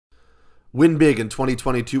Win big in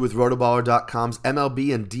 2022 with Rotoballer.com's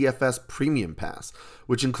MLB and DFS Premium Pass,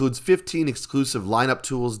 which includes 15 exclusive lineup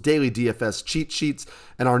tools, daily DFS cheat sheets,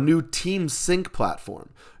 and our new Team Sync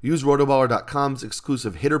platform. Use Rotoballer.com's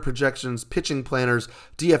exclusive hitter projections, pitching planners,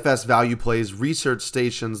 DFS value plays, research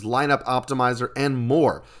stations, lineup optimizer, and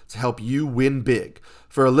more to help you win big.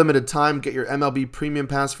 For a limited time, get your MLB Premium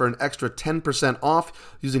Pass for an extra 10%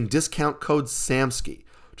 off using discount code SAMSKY.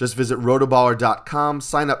 Just visit rotoballer.com,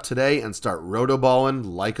 sign up today, and start rotoballing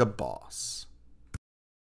like a boss.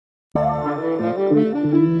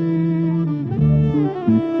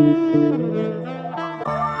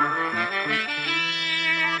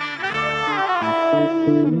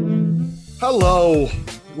 Hello,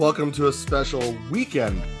 welcome to a special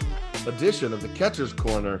weekend edition of the Catcher's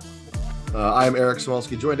Corner. I am Eric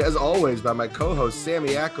Smolsky, joined as always by my co-host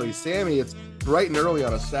Sammy Ackley. Sammy, it's bright and early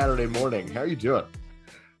on a Saturday morning. How are you doing?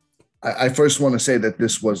 I first want to say that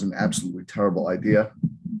this was an absolutely terrible idea.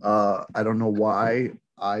 I don't know why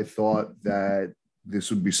I thought that this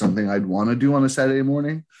would be something I'd want to do on a Saturday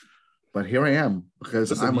morning, but here I am because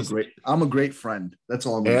Listen, I'm a great friend. That's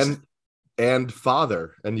all I'm going to say. And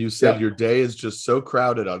father. And you said Yeah. your day is just so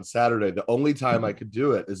crowded on Saturday. The only time I could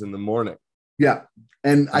do it is in the morning. Yeah.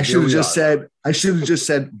 And I should have just are.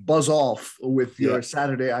 said buzz off with your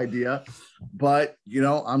Saturday idea. But,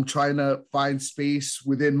 I'm trying to find space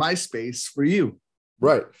within my space for you.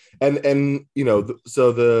 Right. And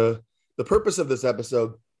so the purpose of this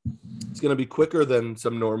episode is going to be quicker than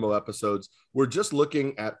some normal episodes. We're just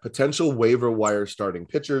looking at potential waiver wire starting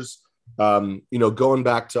pitchers, going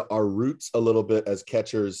back to our roots a little bit as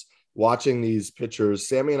catchers, watching these pitchers.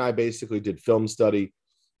 Sammy and I basically did film study.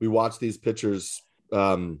 We watched these pitchers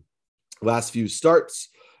last few starts,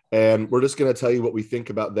 and we're just going to tell you what we think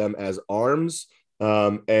about them as arms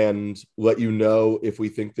and let you know if we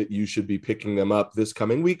think that you should be picking them up this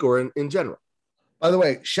coming week or in general. By the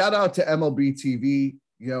way, shout out to MLB TV.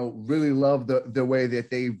 Really love the way that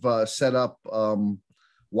they've set up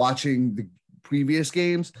watching the previous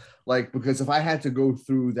games. Because if I had to go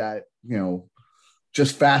through that,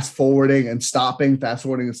 just fast forwarding and stopping, I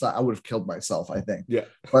would have killed myself, I think. Yeah.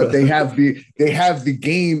 But they have the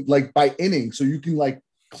game by inning, so you can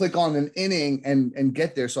click on an inning and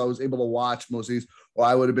get there. So I was able to watch most of these, or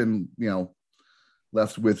I would have been,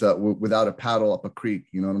 left with without a paddle up a creek.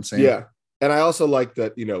 You know what I'm saying? Yeah. And I also like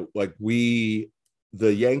that,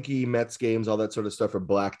 the Yankee Mets games, all that sort of stuff are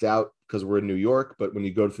blacked out because we're in New York, but when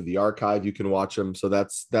you go through the archive, you can watch them. So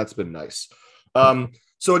that's been nice.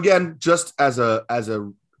 So again, just as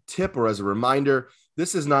a tip or as a reminder,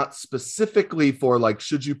 this is not specifically for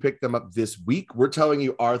should you pick them up this week? We're telling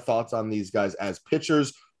you our thoughts on these guys as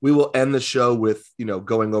pitchers. We will end the show with,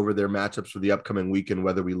 going over their matchups for the upcoming week and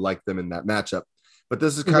whether we like them in that matchup. But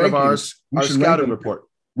this is kind of our scouting report.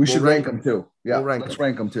 We should rank them too. Yeah, let's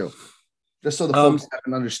rank them too. Just so the folks have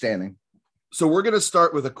an understanding. So we're going to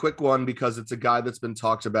start with a quick one because it's a guy that's been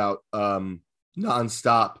talked about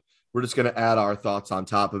nonstop. We're just going to add our thoughts on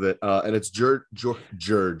top of it. And it's George.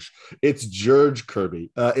 It's George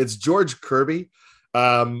Kirby. It's George Kirby,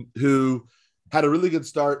 who had a really good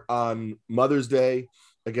start on Mother's Day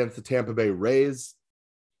against the Tampa Bay Rays.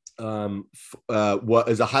 What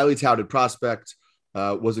is a highly touted prospect,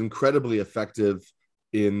 was incredibly effective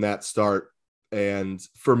in that start. And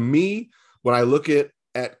for me, when I look at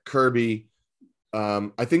Kirby,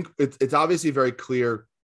 I think it's obviously very clear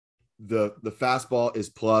the fastball is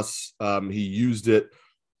plus. He used it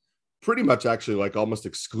pretty much actually almost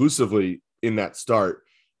exclusively in that start.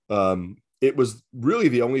 It was really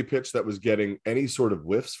the only pitch that was getting any sort of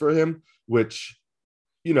whiffs for him, which,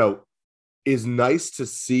 is nice to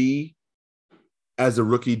see as a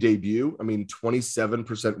rookie debut. I mean,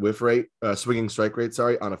 27% whiff rate, swinging strike rate,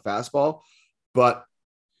 on a fastball, but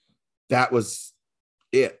that was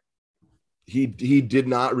it. He did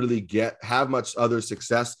not really have much other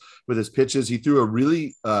success with his pitches. He threw a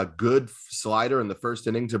really good slider in the first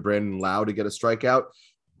inning to Brandon Lau to get a strikeout,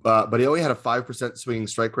 but he only had a 5% swinging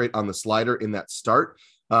strike rate on the slider in that start.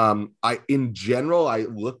 In general, I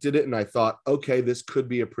looked at it and I thought, okay, this could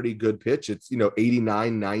be a pretty good pitch. It's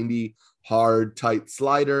 89, 90 hard, tight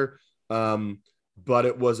slider, but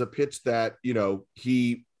it was a pitch that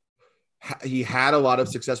he had a lot of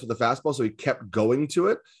success with the fastball, so he kept going to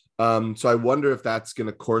it. So I wonder if that's going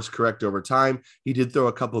to course correct over time. He did throw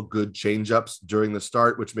a couple good changeups during the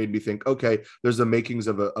start, which made me think, okay, there's the makings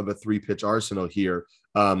of a 3-pitch arsenal here.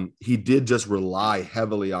 He did just rely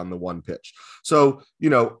heavily on the one pitch. So,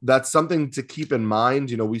 that's something to keep in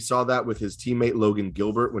mind. We saw that with his teammate Logan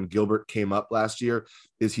Gilbert when Gilbert came up last year,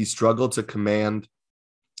 is he struggled to command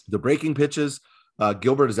the breaking pitches.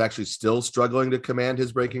 Gilbert is actually still struggling to command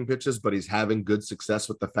his breaking pitches, but he's having good success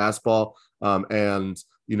with the fastball. And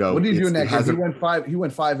what did he do in that game? He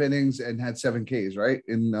went 5 innings and had 7 Ks, right?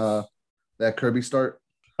 In that Kirby start.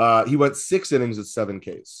 He went 6 innings with 7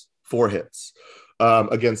 Ks, 4 hits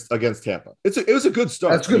against Tampa. It was a good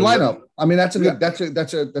start. That's a good lineup. I mean, that's a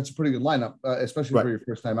pretty good lineup, especially for your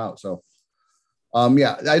first time out. So, I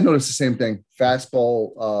noticed the same thing.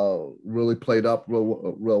 Fastball really played up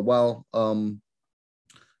real well.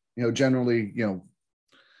 Generally,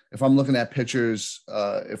 if I'm looking at pitchers,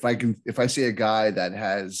 if I see a guy that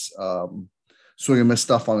has swing and miss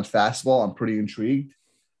stuff on his fastball, I'm pretty intrigued.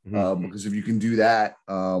 Because if you can do that,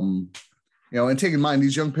 and take in mind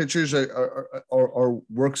these young pitchers are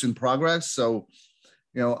works in progress. So,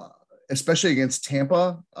 especially against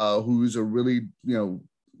Tampa, who's a really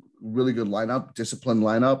really good lineup, disciplined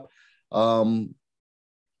lineup.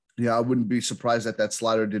 I wouldn't be surprised that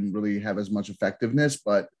slider didn't really have as much effectiveness,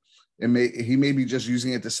 but he may be just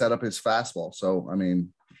using it to set up his fastball. So, I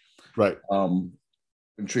mean, right.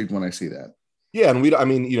 Intrigued when I see that. Yeah. And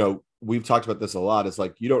we've talked about this a lot. It's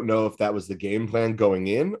like, you don't know if that was the game plan going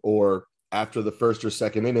in, or after the first or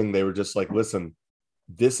second inning, they were just like, listen,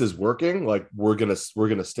 this is working. Like, we're going to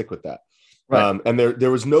stick with that. Right. And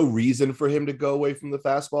there was no reason for him to go away from the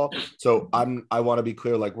fastball. So I want to be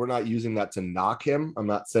clear, like, we're not using that to knock him. I'm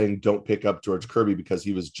not saying don't pick up George Kirby because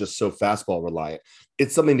he was just so fastball reliant.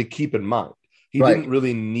 It's something to keep in mind. He didn't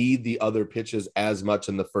really need the other pitches as much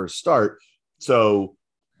in the first start. So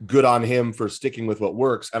good on him for sticking with what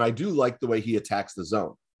works. And I do like the way he attacks the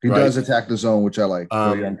zone. He does attack the zone, which I like.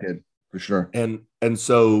 For a young kid, for sure. And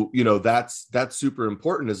so, that's super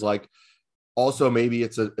important, is like, also maybe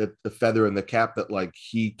it's a feather in the cap that, like,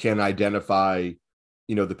 he can identify,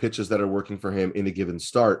 the pitches that are working for him in a given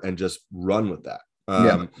start and just run with that.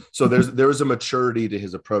 So there was a maturity to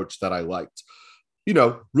his approach that I liked.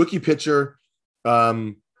 Rookie pitcher.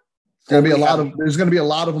 There's going to be a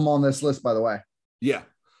lot of them on this list, by the way. Yeah.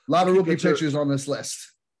 A lot of rookie pitchers on this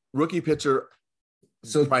list. Rookie pitcher,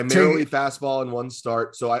 so primarily fastball in one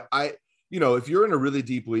start. So I if you're in a really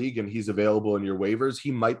deep league and he's available in your waivers,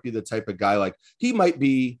 he might be the type of guy, like, he might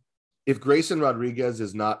be, if Grayson Rodriguez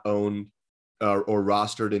is not owned or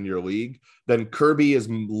rostered in your league, then Kirby is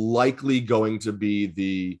likely going to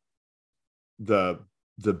be the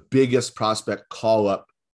biggest prospect call up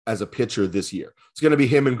as a pitcher this year. It's going to be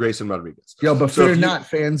him and Grayson Rodriguez. But fear not,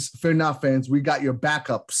 fans. We got your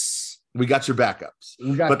backups. We got your backups.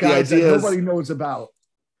 We got guys that nobody knows about.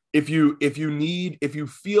 If you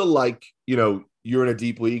feel like, you're in a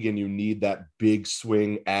deep league and you need that big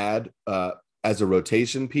swing ad as a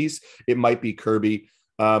rotation piece, it might be Kirby.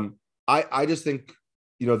 I just think,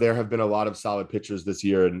 there have been a lot of solid pitchers this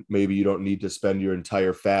year, and maybe you don't need to spend your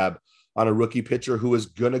entire fab on a rookie pitcher who is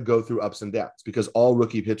going to go through ups and downs, because all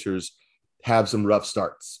rookie pitchers have some rough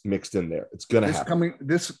starts mixed in there. It's going to happen.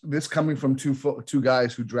 This coming from two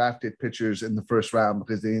guys who drafted pitchers in the first round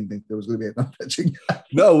because they didn't think there was going to be enough pitching.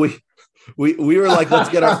 No, we were like, let's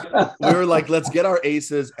get our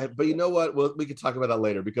aces. But you know what? We could talk about that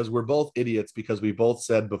later, because we're both idiots, because we both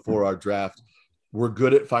said before our draft, we're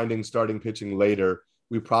good at finding starting pitching later.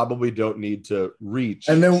 We probably don't need to reach.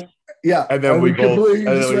 And then we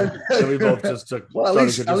both just took. Well,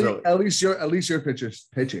 at least your pitcher's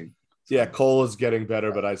pitching. Yeah, Cole is getting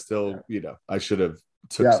better, but I still, I should have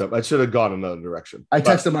I should have gone another direction. I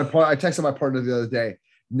texted my partner the other day.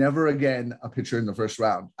 Never again a pitcher in the first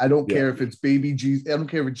round. I don't care if it's baby Jesus. I don't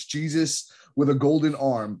care if it's Jesus with a golden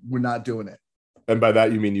arm. We're not doing it. And by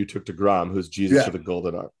that you mean you took DeGrom, who's Jesus with a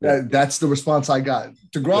golden arm. Yeah. That's the response I got.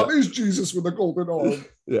 DeGrom is Jesus with a golden arm.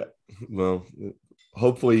 Yeah. Well,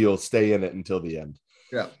 hopefully you'll stay in it until the end.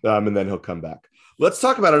 Yeah. And then he'll come back. Let's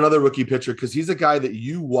talk about another rookie pitcher, because he's a guy that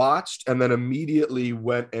you watched and then immediately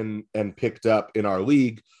went and picked up in our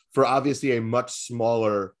league for obviously a much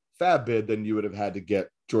smaller fab bid than you would have had to get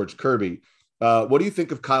George Kirby. What do you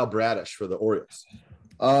think of Kyle Bradish for the Orioles?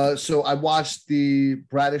 So I watched the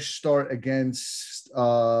Bradish start against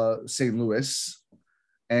St. Louis,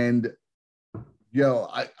 and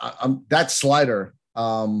that slider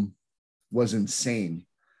was insane.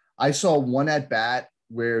 I saw one at bat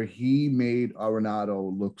where he made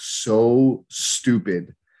Arenado look so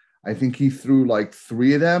stupid. I think he threw like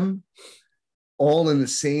 3 of them all in the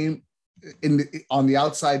same on the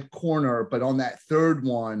outside corner, but on that third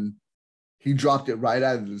one, he dropped it right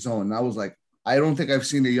out of the zone. And I was like, I don't think I've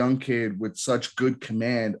seen a young kid with such good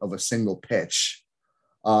command of a single pitch.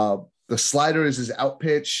 The slider is his out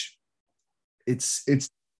pitch. It's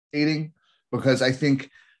dating, because I think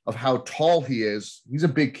of how tall he is. He's a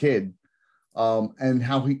big kid. And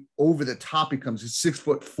how he over the top he comes. He's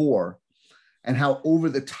 6'4", and how over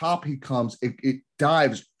the top he comes. It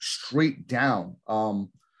dives straight down.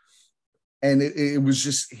 And it was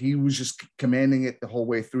just, he was just commanding it the whole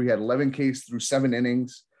way through. He had 11 Ks through 7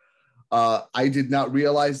 innings. I did not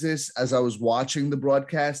realize this as I was watching the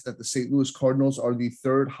broadcast, that the St. Louis Cardinals are the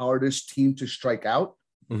 3rd hardest team to strike out.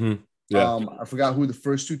 Mm-hmm. Yeah. I forgot who the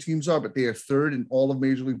first 2 teams are, but they are 3rd in all of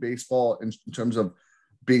Major League Baseball in terms of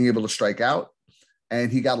being able to strike out.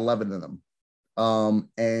 And he got 11 of them.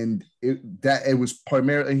 And it was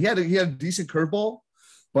primarily, he had a decent curveball,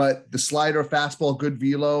 but the slider, fastball, good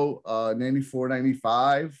velo, 94,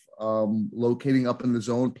 95, locating up in the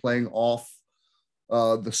zone, playing off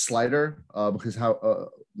the slider because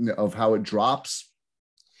of how it drops.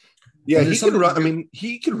 Yeah, he could run. I mean,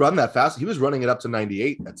 he could run that fast. He was running it up to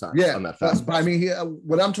 98 at times. Yeah, on that fast. But I mean,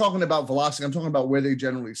 what I'm talking about velocity, I'm talking about where they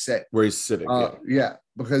generally sit. Where he's sitting. Yeah,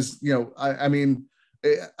 because I mean,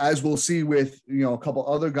 as we'll see with a couple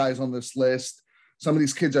other guys on this list, some of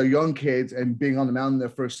these kids are young kids, and being on the mound in their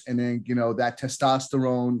first inning, that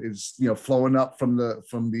testosterone is flowing up from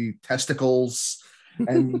the testicles,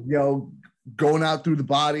 and going out through the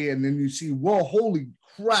body, and then you see, whoa, holy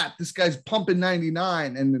crap, this guy's pumping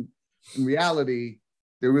 99, and in reality,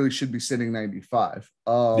 they really should be sitting 95.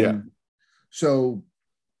 So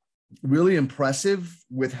really impressive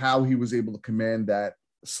with how he was able to command that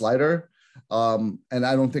slider. And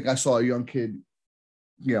I don't think I saw a young kid,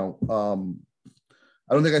 I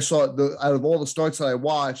don't think I saw out of all the starts that I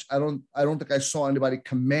watched, I don't think I saw anybody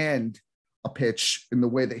command a pitch in the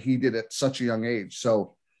way that he did at such a young age.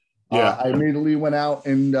 So I immediately went out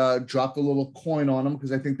and dropped a little coin on him,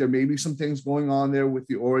 because I think there may be some things going on there with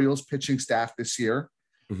the Orioles pitching staff this year.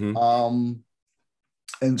 Mm-hmm.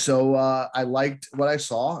 And so I liked what I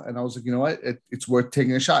saw, and I was like, you know what, it's worth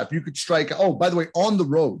taking a shot. If you could strike, by the way, on the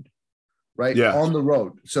road, right? Yeah. On the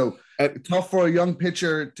road. So tough for a young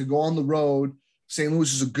pitcher to go on the road. St.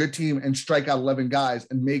 Louis is a good team and strike out 11 guys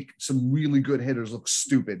and make some really good hitters look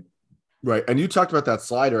stupid. Right. And you talked about that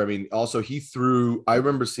slider. I mean, also I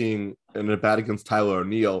remember seeing in a bat against Tyler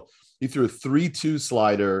O'Neill, he threw a 3-2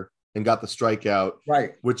 slider and got the strikeout,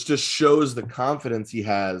 right? Which just shows the confidence he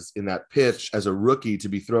has in that pitch as a rookie to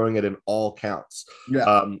be throwing it in all counts.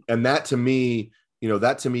 Yeah. And that to me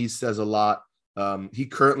says a lot. He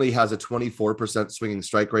currently has a 24% swinging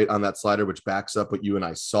strike rate on that slider, which backs up what you and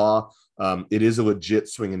I saw. It is a legit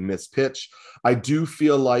swing and miss pitch. I do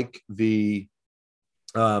feel like the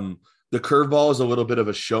curveball is a little bit of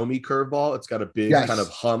a show me curveball. It's got a big kind of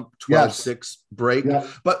hump, 12-6 break. Yeah.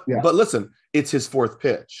 But listen, it's his 4th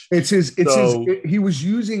pitch. He was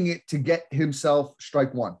using it to get himself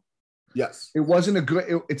strike one. Yes.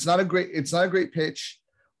 It's not a great pitch,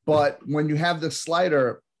 but when you have the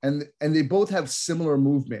slider and they both have similar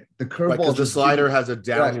movement, the curveball, because the slider has a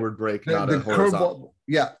downward break, not a horizontal.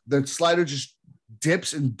 The slider just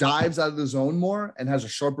dips and dives out of the zone more and has a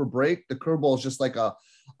sharper break. The curveball is just like a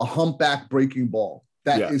humpback breaking ball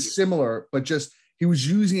that is similar, but just he was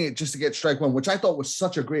using it just to get strike one, which I thought was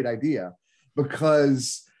such a great idea,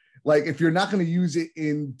 because like if you're not going to use it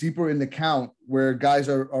deeper in the count where guys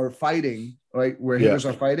are fighting, right, where hitters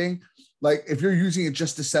are fighting, like if you're using it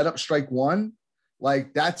just to set up strike one,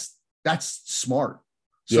 like that's smart.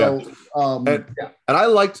 So and I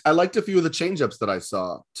liked a few of the changeups that I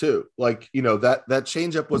saw too. Like that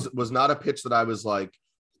changeup was not a pitch that I was like,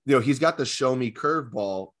 he's got the show me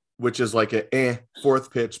curveball, which is like a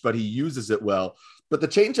 4th pitch, but he uses it well. But the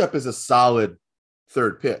changeup is a solid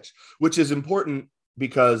 3rd pitch, which is important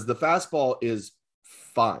because the fastball is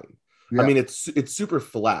fine. Yeah. I mean, it's super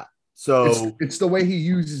flat. So it's the way he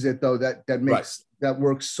uses it though that makes that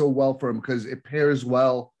works so well for him, because it pairs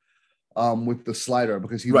well with the slider,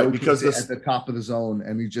 because he locates it at the top of the zone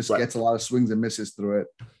and he just gets a lot of swings and misses through it.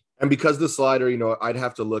 And because the slider, I'd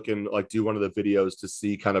have to look and like do one of the videos to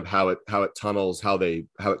see kind of how it tunnels, how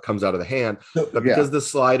it comes out of the hand. But because the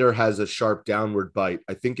slider has a sharp downward bite,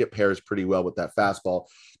 I think it pairs pretty well with that fastball.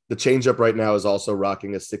 The changeup right now is also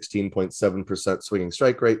rocking a 16.7% swinging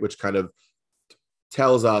strike rate, which kind of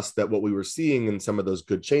tells us that what we were seeing in some of those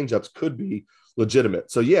good changeups could be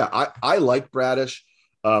legitimate. So yeah, I like Bradish.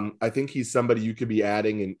 I think he's somebody you could be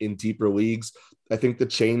adding in deeper leagues. I think the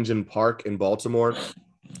change in park in Baltimore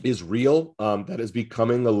is real. That is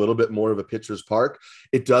becoming a little bit more of a pitcher's park.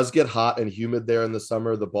 It does get hot and humid there in the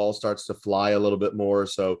summer. The ball starts to fly a little bit more.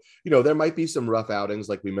 So, there might be some rough outings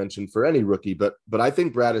like we mentioned for any rookie, but I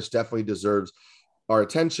think Bradish definitely deserves our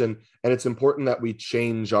attention. And it's important that we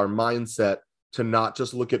change our mindset to not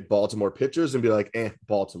just look at Baltimore pitchers and be like,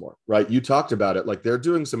 Baltimore, right? You talked about it. Like they're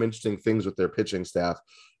doing some interesting things with their pitching staff.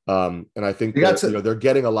 And I think they're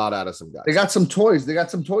getting a lot out of some guys. They got some toys. They got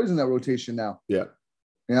some toys in that rotation now. Yeah.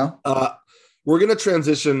 Yeah. we're going to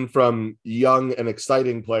transition from young and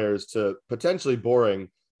exciting players to potentially boring.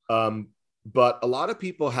 But a lot of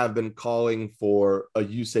people have been calling for a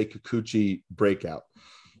Yusei Kikuchi breakout.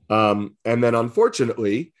 And then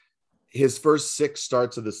unfortunately, his first 6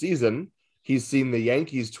 starts of the season, he's seen the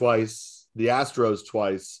Yankees twice, the Astros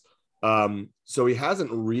twice. So he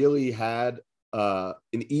hasn't really had an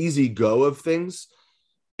easy go of things.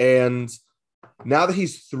 And now that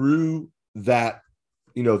he's through that,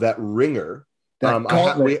 that ringer,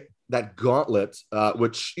 that gauntlet,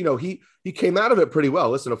 which, he came out of it pretty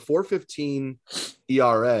well. Listen, a 4.15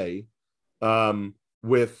 ERA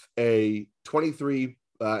with a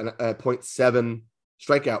 23.7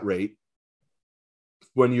 strikeout rate.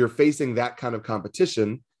 When you're facing that kind of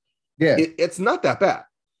competition, it's not that bad.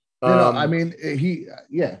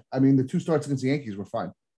 The 2 starts against the Yankees were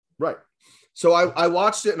fine. Right. So I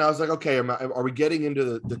watched it and I was like, okay, are we getting into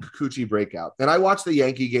the Kikuchi breakout? And I watched the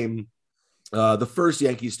Yankee game, the first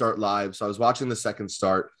Yankee start live. So I was watching the second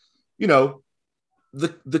start. The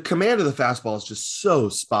command of the fastball is just so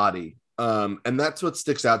spotty. And that's what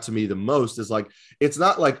sticks out to me the most is like, it's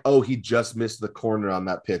not like, oh, he just missed the corner on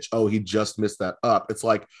that pitch. Oh, he just missed that up. It's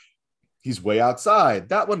like, he's way outside.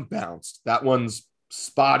 That one bounced. That one's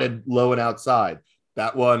spotted low and outside.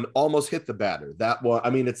 That one almost hit the batter. That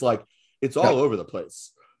one, it's like, it's all over the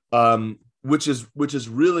place. Which is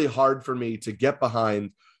really hard for me to get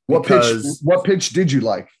behind. What pitch did you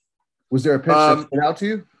like? Was there a pitch that stood out to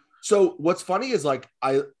you? So what's funny is like,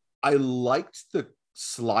 I liked the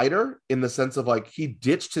slider in the sense of like he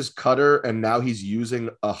ditched his cutter and now he's using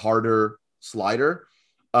a harder slider,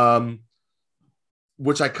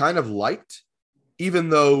 which I kind of liked, even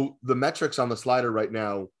though the metrics on the slider right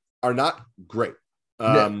now are not great.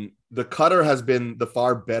 The cutter has been the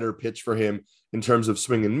far better pitch for him in terms of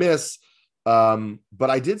swing and miss. But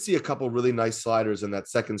I did see a couple really nice sliders in that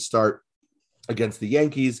second start against the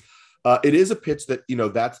Yankees. It is a pitch that,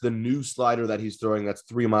 that's the new slider that he's throwing. That's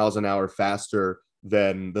 3 miles an hour faster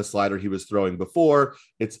than the slider he was throwing before.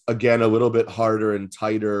 It's again a little bit harder and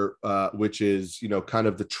tighter, which is kind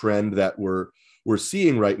of the trend that we're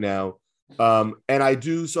seeing right now. And I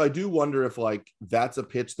do wonder if like that's a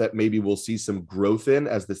pitch that maybe we'll see some growth in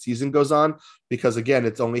as the season goes on, because again,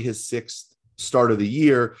 it's only his 6th start of the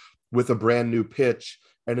year with a brand new pitch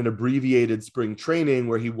and an abbreviated spring training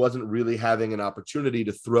where he wasn't really having an opportunity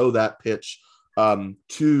to throw that pitch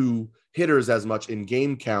to hitters as much in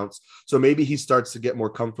game counts. So maybe he starts to get more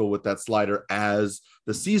comfortable with that slider as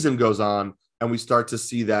the season goes on, and we start to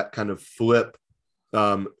see that kind of flip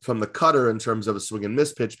from the cutter in terms of a swing and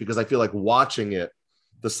miss pitch, because I feel like watching it,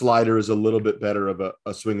 the slider is a little bit better of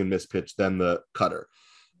a swing and miss pitch than the cutter.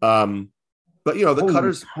 But the Holy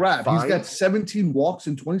cutter's crap. fine. He's got 17 walks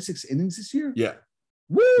in 26 innings this year. Yeah.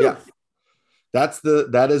 Woo! Yeah.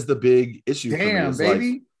 That is the big issue. Damn, for me,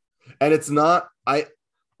 baby. Like, and it's not,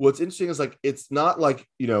 what's interesting is like, it's not like,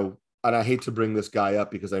 and I hate to bring this guy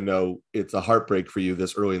up because I know it's a heartbreak for you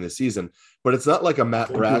this early in the season, but it's not like a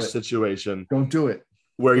Matt Brash situation. Don't do it.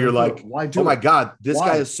 Where you're like, oh my God, this Why?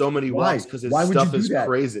 guy has so many walks because his stuff is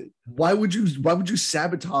crazy. Why would you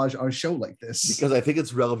sabotage our show like this? Because I think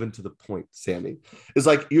it's relevant to the point, Sammy. It's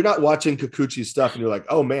like you're not watching Kikuchi's stuff and you're like,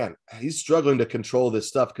 oh man, he's struggling to control this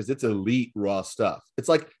stuff because it's elite raw stuff. It's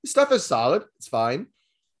like his stuff is solid, it's fine,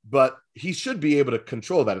 but he should be able to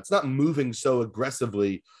control that. It's not moving so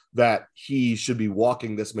aggressively that he should be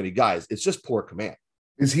walking this many guys. It's just poor command.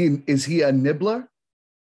 Is he a nibbler?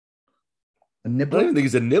 A nibbler? I don't think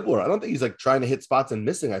he's a nibbler. I don't think he's like trying to hit spots and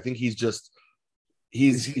missing. I think he's just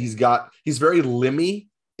he's very limmy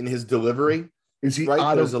in his delivery. Is he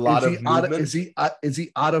right? There's a lot of movement. Is he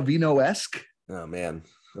Ottavino-esque? Oh man.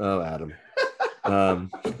 Oh Adam.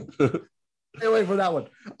 Stay away from that one.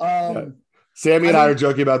 Yeah. Sammy and I are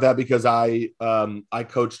joking about that because I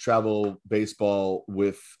coach travel baseball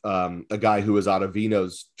with a guy who was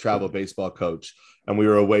Ottavino's travel baseball coach, and we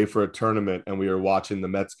were away for a tournament and we were watching the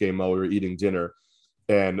Mets game while we were eating dinner.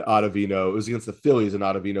 And Ottavino, it was against the Phillies, and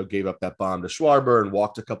Ottavino gave up that bomb to Schwarber and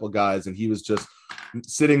walked a couple guys, and he was just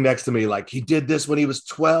sitting next to me like he did this when he was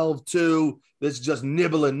 12 too. This is just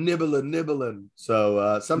nibbling.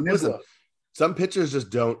 So some pitchers just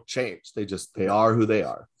don't change. They are who they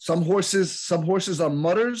are. Some horses are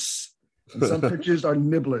mutters, and some pitchers are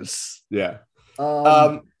nibblers. Yeah.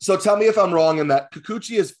 So tell me if I'm wrong in that.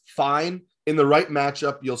 Kikuchi is fine. In the right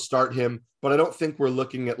matchup, you'll start him, but I don't think we're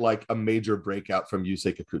looking at like a major breakout from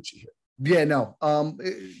Yusei Kikuchi here. Yeah, no.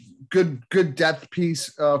 Good depth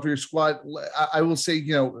piece for your squad. I will say,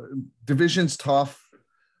 division's tough.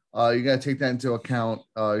 You got to take that into account.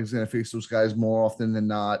 He's going to face those guys more often than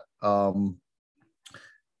not.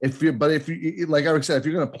 if you like Eric said, if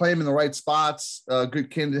you're going to play him in the right spots, good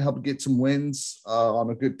candidate to help get some wins on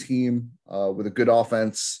a good team with a good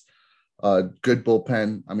offense, good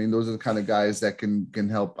bullpen. I mean, those are the kind of guys that can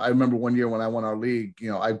help. I remember one year when I won our league,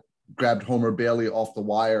 I grabbed Homer Bailey off the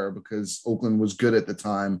wire because Oakland was good at the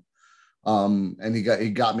time, and he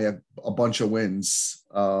got me a bunch of wins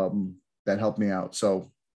that helped me out.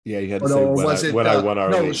 So. Yeah, you had to say when I won our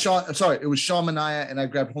league. No, it was Sean. Sorry, it was Sean Mania, and I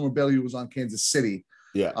grabbed Homer Bailey, who was on Kansas City.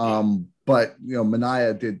 Yeah. But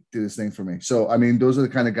Mania did his thing for me. So I mean, those are the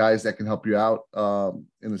kind of guys that can help you out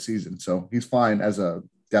in the season. So he's fine as a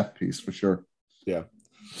depth piece for sure. Yeah.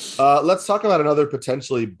 Let's talk about another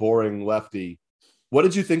potentially boring lefty. What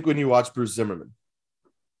did you think when you watched Bruce Zimmerman?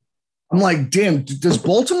 I'm like, damn, does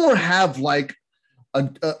Baltimore have like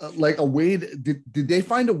a way did they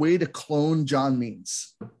find a way to clone John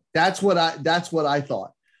Means? That's what I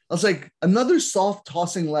thought. I was like, another soft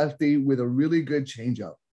tossing lefty with a really good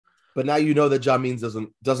changeup. But now you know that John Means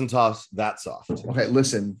doesn't toss that soft. Okay,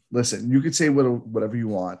 listen. You can say whatever you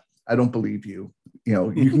want. I don't believe you.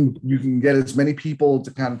 You can get as many people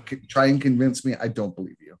to kind of try and convince me. I don't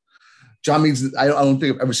believe you. John Means, I don't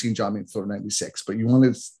think I've ever seen John Means throw 96, but you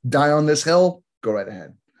want to die on this hill? Go right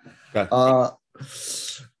ahead. Okay.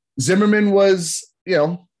 Zimmerman was,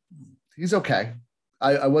 he's okay.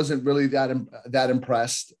 I wasn't really that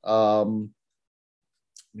impressed. I'm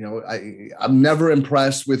never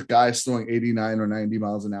impressed with guys throwing 89 or 90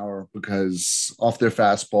 miles an hour because off their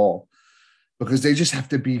fastball, because they just have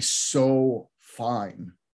to be so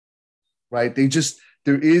fine, right?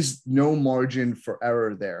 There is no margin for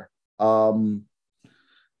error there. And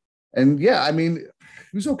yeah, I mean,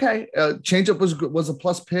 he was okay. Changeup was a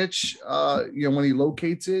plus pitch. When he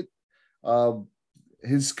locates it,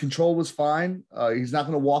 his control was fine. He's not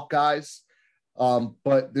going to walk guys,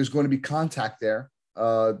 but there's going to be contact there.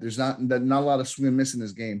 There's not a lot of swing and miss in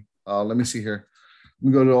this game. Let me see here. Let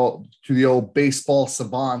me go to the old baseball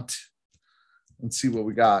savant and see what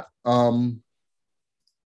we got. And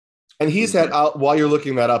he's had, while you're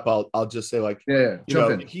looking that up, I'll just say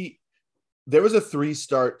there was a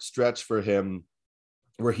 3-start stretch for him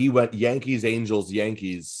where he went Yankees, Angels,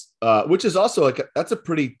 Yankees, which is also that's a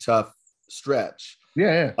pretty tough stretch.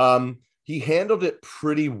 Yeah. He handled it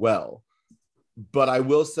pretty well, but I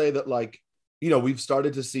will say that we've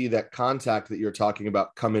started to see that contact that you're talking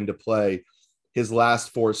about come into play. His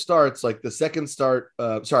last 4 starts, like the start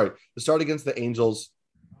against the Angels,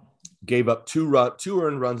 gave up 2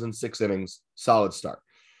 earned runs in 6 innings, solid start.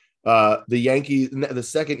 The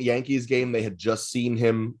second Yankees game, they had just seen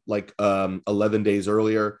him 11 days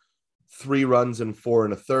earlier, 3 runs in 4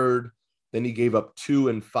 1/3. Then he gave up 2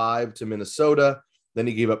 and 5 to Minnesota. Then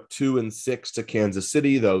he gave up 2 and 6 to Kansas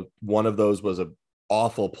City, though one of those was an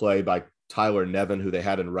awful play by Tyler Nevin, who they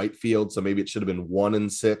had in right field. So maybe it should have been 1 and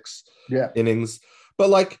 6 innings.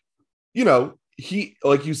 But he,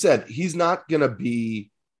 like you said, he's not going to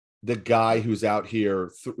be the guy who's out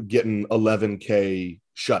here getting 11K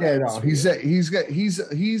shutouts. Yeah, no,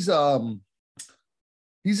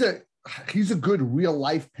 he's a good real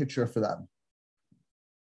life pitcher for them.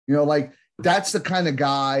 That's the kind of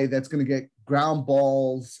guy that's going to get ground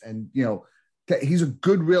balls, and he's a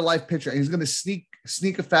good real life pitcher. And he's going to sneak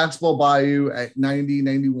a fastball by you at 90,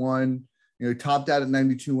 91. He topped out at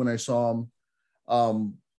 92 when I saw him.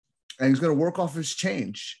 And he's going to work off his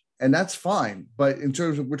change, and that's fine. But in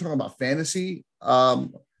terms of, we're talking about fantasy,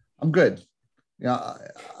 I'm good.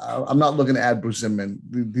 I'm not looking to add Bruce Zimmerman.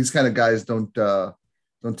 These kind of guys don't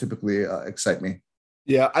typically excite me.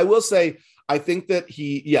 Yeah, I will say, I think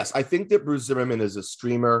that Bruce Zimmerman is a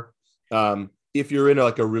streamer. If you're in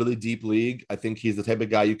a really deep league, I think he's the type of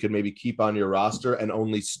guy you could maybe keep on your roster and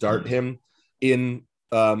only start him in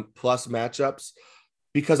plus matchups,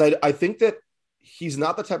 because I think that he's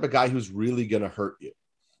not the type of guy who's really going to hurt you,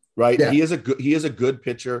 right? Yeah. He is a good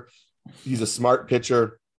pitcher. He's a smart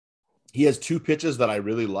pitcher. He has 2 pitches that I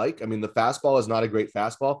really like. I mean, the fastball is not a great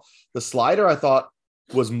fastball. The slider, I thought,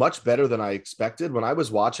 was much better than I expected. When I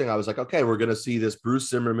was watching, I was like, okay, we're going to see this Bruce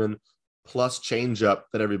Zimmerman plus changeup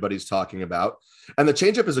that everybody's talking about. And the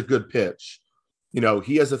changeup is a good pitch.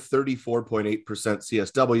 He has a 34.8%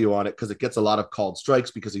 CSW on it because it gets a lot of called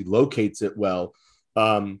strikes because he locates it well.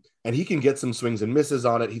 And he can get some swings and misses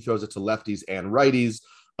on it. He throws it to lefties and righties.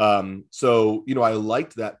 So I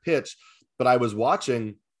liked that pitch, but I was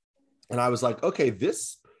watching and I was like, okay,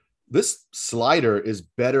 this slider is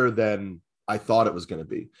better than I thought it was going to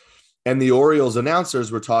be. And the Orioles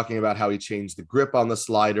announcers were talking about how he changed the grip on the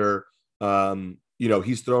slider.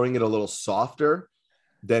 He's throwing it a little softer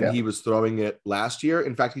than he was throwing it last year.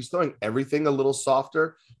 In fact, he's throwing everything a little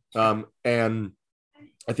softer. And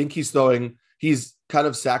I think he's kind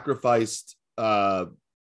of sacrificed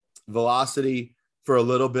velocity for a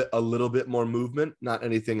little bit more movement, not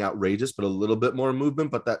anything outrageous, but a little bit more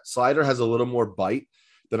movement. But that slider has a little more bite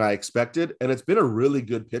than I expected. And it's been a really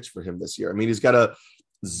good pitch for him this year. I mean, he's got a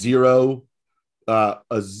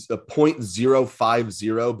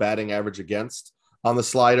 0.050 batting average against on the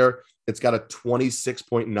slider. It's got a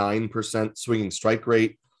 26.9% swinging strike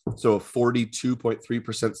rate. So a 42.3%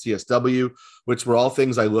 CSW, which were all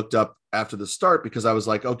things I looked up after the start because I was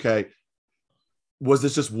like, okay, was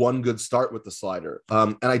this just one good start with the slider?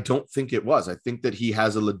 And I don't think it was. I think that he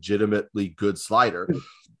has a legitimately good slider.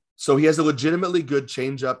 So he has a legitimately good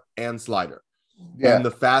changeup and slider. Yeah. And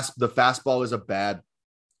the fastball is a bad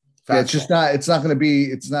fastball. It's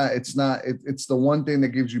not the one thing that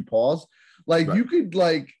gives you pause. Like right. You could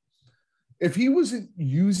if he wasn't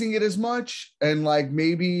using it as much and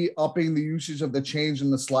maybe upping the usage of the change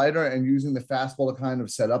and the slider and using the fastball to kind of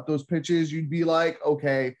set up those pitches, you'd be like,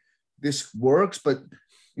 okay, this works. But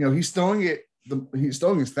he's throwing his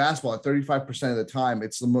fastball at 35% of the time.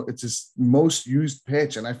 It's his most used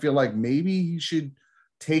pitch, and I feel like maybe he should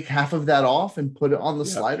take half of that off and put it on the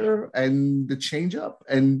slider and the changeup,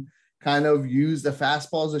 and kind of use the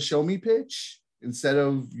fastball as a show me pitch instead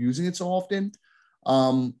of using it so often.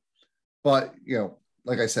 But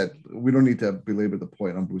like I said, we don't need to belabor the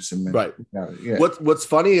point on Bruce Zimmerman. Right. Yeah. What's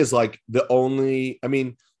funny is there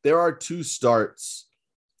are two starts,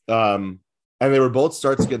 and they were both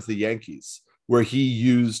starts against the Yankees where he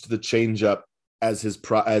used the changeup as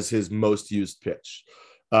his most used pitch.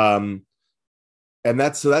 And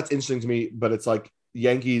that's interesting to me, but it's like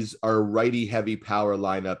Yankees are a righty heavy power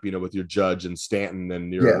lineup, with your Judge and Stanton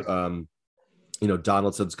and your,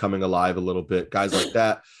 Donaldson's coming alive a little bit, guys like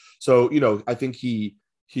that. So, I think he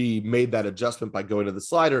made that adjustment by going to the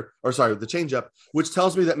changeup, which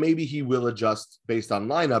tells me that maybe he will adjust based on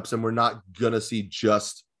lineups and we're not going to see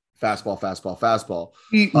just fastball.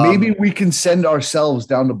 Maybe we can send ourselves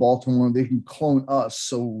down to Baltimore and they can clone us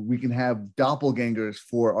so we can have doppelgangers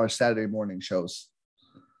for our Saturday morning shows.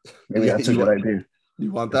 Maybe that's a good idea.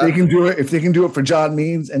 You want that? If they can do it for John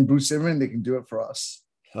Means and Bruce Zimmerman, they can do it for us.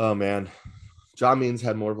 Oh man. John Means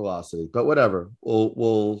had more velocity, but whatever.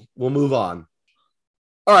 We'll move on.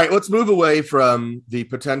 All right, let's move away from the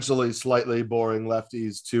potentially slightly boring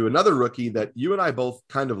lefties to another rookie that you and I both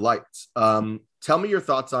kind of liked. Tell me your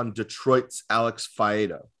thoughts on Detroit's Alex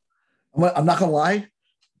Faedo. I'm not gonna lie,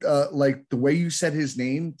 the way you said his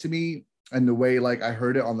name to me and the way I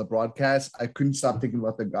heard it on the broadcast, I couldn't stop thinking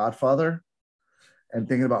about The Godfather and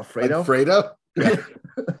thinking about Fredo. Fredo? Yeah.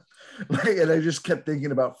 And I just kept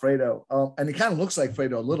thinking about Fredo. And he kind of looks like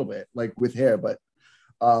Fredo a little bit, with hair, but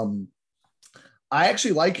I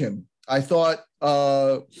actually like him. I thought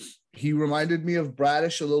he reminded me of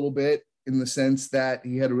Bradish a little bit in the sense that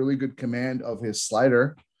he had a really good command of his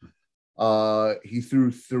slider. He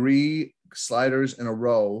threw 3 sliders in a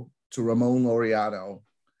row to Ramon Laureano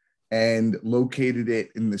and located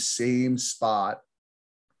it in the same spot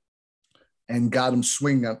and got him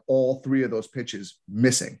swinging on all 3 of those pitches,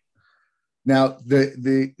 missing. Now,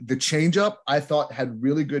 the changeup I thought had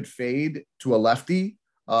really good fade to a lefty.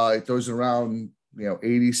 It goes around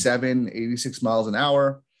 87, 86 miles an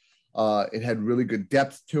hour. It had really good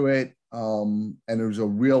depth to it, and it was a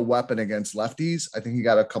real weapon against lefties. I think he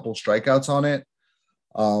got a couple strikeouts on it.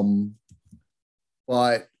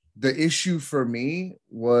 But the issue for me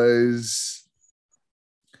was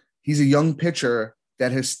he's a young pitcher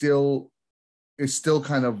that is still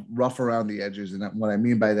kind of rough around the edges, and what I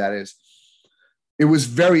mean by that is, it was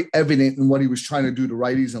very evident in what he was trying to do to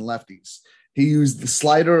righties and lefties. He used the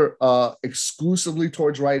slider exclusively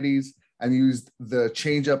towards righties and used the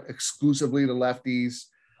changeup exclusively to lefties.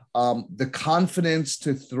 The confidence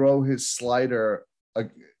to throw his slider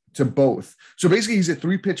to both. So basically, he's a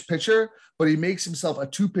 3-pitch pitcher, but he makes himself a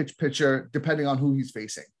 2-pitch pitcher depending on who he's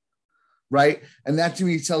facing, right? And that to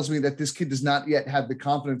me tells me that this kid does not yet have the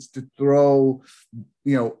confidence to throw,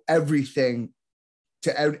 everything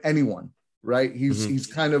to anyone. Right. He's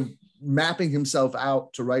kind of mapping himself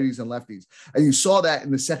out to righties and lefties. And you saw that in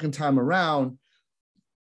the second time around,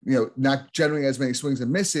 not generating as many swings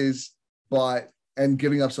and misses, and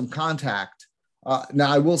giving up some contact.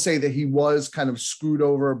 Now, I will say that he was kind of screwed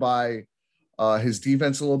over by his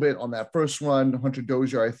defense a little bit on that first run. Hunter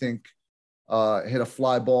Dozier, I think, hit a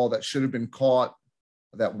fly ball that should have been caught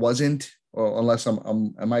that wasn't, or unless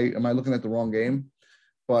am I looking at the wrong game?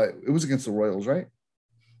 But it was against the Royals, right?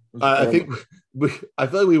 I feel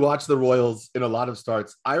like we watched the Royals in a lot of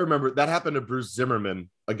starts. I remember that happened to Bruce Zimmerman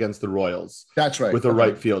against the Royals. That's right. With a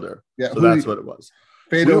right fielder. Yeah. So that's what it was.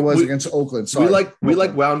 Fedor was against Oakland. Sorry. We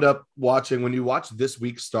wound up watching when you watch this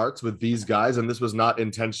week's starts with these guys, and this was not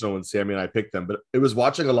intentional when Sammy and I picked them, but it was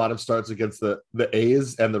watching a lot of starts against the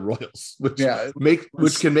A's and the Royals, which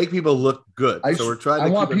can make people look good. So we're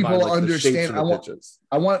trying to keep in mind, like, the shapes of the pitches.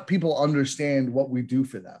 I want people to understand what we do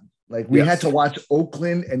for them. Like, we had to watch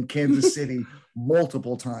Oakland and Kansas City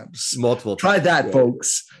multiple times. Try that,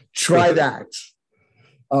 folks. Try that.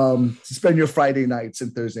 Spend your Friday nights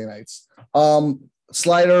and Thursday nights.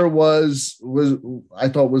 Slider was I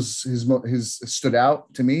thought was his stood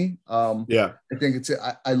out to me. I think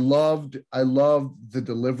I loved the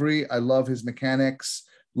delivery. I love his mechanics,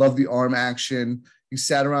 love the arm action. He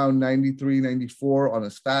sat around 93, 94 on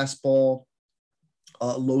his fastball,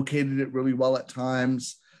 located it really well at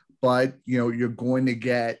times, but you're going to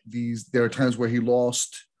get there are times where he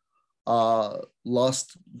lost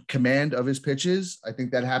command of his pitches. I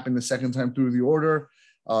think that happened the second time through the order.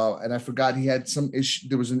 And I forgot he had some issue.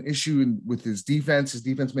 There was an issue with his defense. His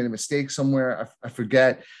defense made a mistake somewhere. I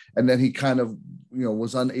forget. And then he kind of,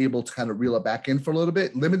 was unable to kind of reel it back in for a little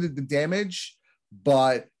bit, limited the damage,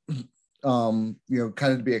 but, kind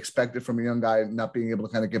of to be expected from a young guy not being able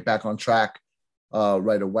to kind of get back on track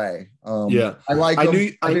right away. I like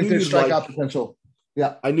him. I think there's strikeout potential.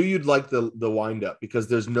 Yeah. I knew you'd like the wind up because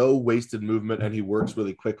there's no wasted movement and he works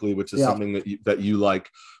really quickly, which is something that you like.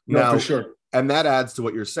 Now, for sure. And that adds to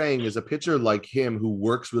what you're saying is a pitcher like him who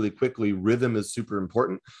works really quickly. Rhythm is super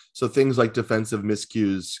important. So things like defensive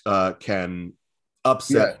miscues can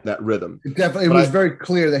upset that rhythm. It was very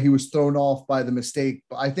clear that he was thrown off by the mistake.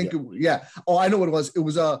 But I think, I know what it was. It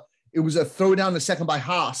was a throw down to second by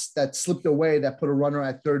Haas that slipped away that put a runner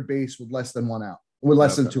at third base with less than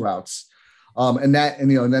than 2 outs. And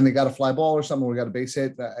then they got a fly ball or something. We got a base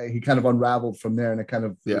hit. He kind of unraveled from there, and it kind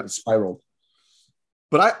of spiraled.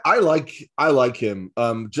 But I like him.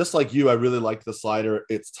 Just like you, I really like the slider.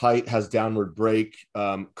 It's tight, has downward break.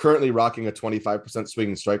 Currently rocking a 25% swing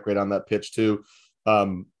and strike rate on that pitch too.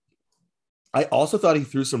 I also thought he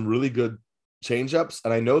threw some really good changeups,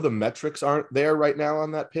 and I know the metrics aren't there right now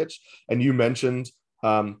on that pitch. And you mentioned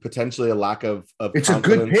potentially a lack of it's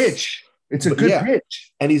confidence. A good pitch. It's a good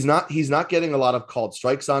pitch. And he's not getting a lot of called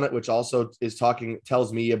strikes on it, which also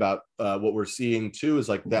tells me about what we're seeing too, is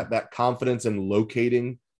like that confidence in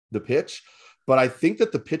locating the pitch. But I think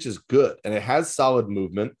that the pitch is good and it has solid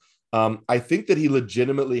movement. I think that he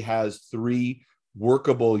legitimately has 3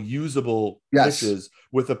 workable, usable pitches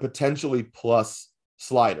with a potentially plus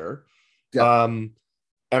slider. Yeah. And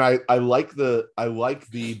I like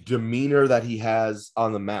the demeanor that he has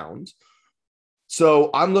on the mound. So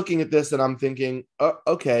I'm looking at this and I'm thinking,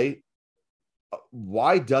 okay,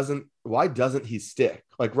 why doesn't he stick?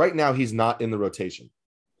 Like right now, he's not in the rotation,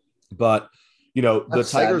 but the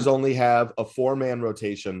Tigers only have a 4-man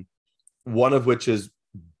rotation, one of which is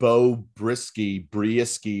Bo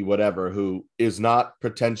Briesky, whatever, who is not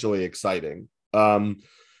potentially exciting.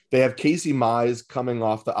 They have Casey Mize coming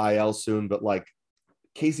off the IL soon, but like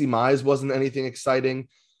Casey Mize wasn't anything exciting.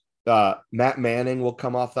 Matt Manning will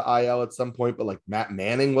come off the IL at some point, but like Matt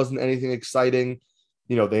Manning wasn't anything exciting.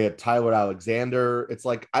 They had Tyler Alexander. It's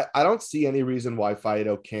like, I don't see any reason why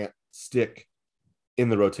Faedo can't stick in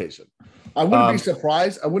the rotation. I wouldn't be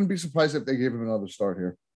surprised. I wouldn't be surprised if they gave him another start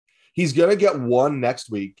here. He's going to get 1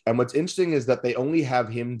 next week. And what's interesting is that they only have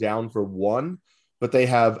him down for 1, but they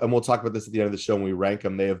have, and we'll talk about this at the end of the show when we rank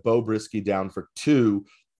them. They have Bo Briesky down for 2,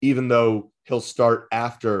 even though he'll start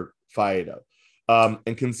after Faedo.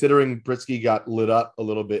 And considering Briesky got lit up a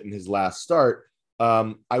little bit in his last start,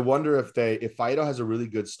 I wonder if Faedo has a really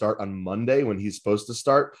good start on Monday when he's supposed to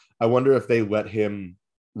start, I wonder if they let him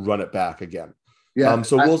run it back again. Yeah.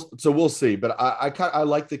 We'll see. But I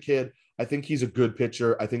like the kid. I think he's a good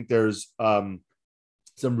pitcher. I think there's some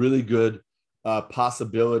really good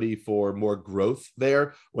possibility for more growth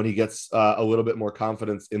there when he gets a little bit more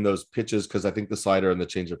confidence in those pitches, because I think the slider and the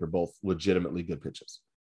changeup are both legitimately good pitches.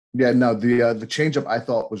 Yeah, no, the changeup I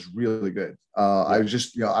thought was really good. I was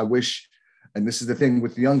just, I wish, and this is the thing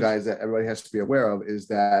with the young guys that everybody has to be aware of, is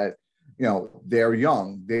that, they're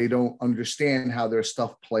young. They don't understand how their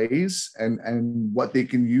stuff plays and what they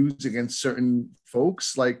can use against certain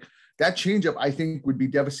folks. Like that changeup, I think would be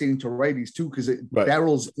devastating to righties too, because it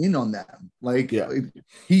barrels in on them. Like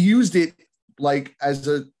he used it like as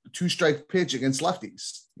a 2-strike pitch against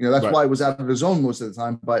lefties. That's why it was out of the zone most of the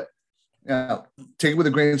time, but take it with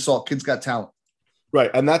a grain of salt. Kid's got talent.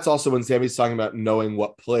 Right. And that's also when Sammy's talking about knowing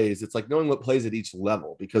what plays. It's like knowing what plays at each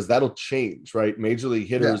level, because that'll change, right? Major league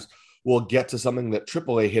hitters will get to something that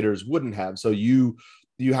AAA hitters wouldn't have. So you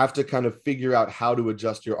have to kind of figure out how to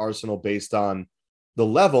adjust your arsenal based on the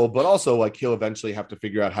level, but also like he'll eventually have to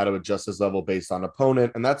figure out how to adjust his level based on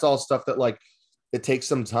opponent. And that's all stuff that like it takes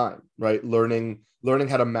some time, right? Learning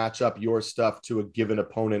how to match up your stuff to a given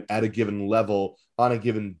opponent at a given level on a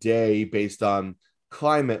given day based on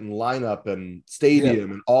climate and lineup and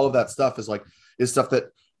stadium and all of that stuff is stuff that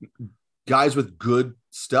guys with good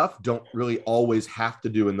stuff don't really always have to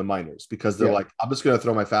do in the minors, because they're like, I'm just going to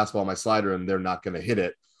throw my fastball, my slider, and they're not going to hit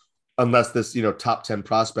it unless this, top 10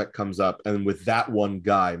 prospect comes up. And with that one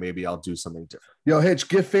guy, maybe I'll do something different. Yo, Hitch,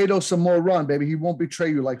 give Fredo some more run, baby. He won't betray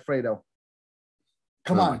you like Fredo.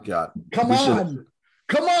 Come on. Oh my God. Come on.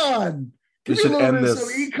 We should end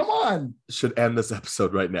this. Come on. Should end this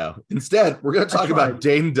episode right now. Instead, we're going to talk about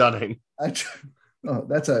Dane Dunning. That's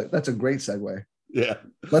a great segue. Yeah.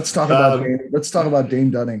 Let's talk about Dane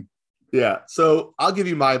Dunning. Yeah. So I'll give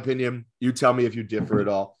you my opinion. You tell me if you differ at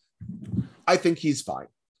all. I think he's fine.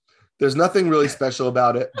 There's nothing really special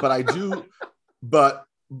about it, but I do, but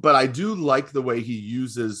I do like the way he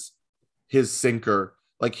uses his sinker.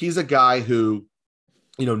 Like, he's a guy who,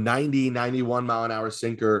 90, 91 mile an hour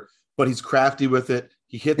sinker, but he's crafty with it.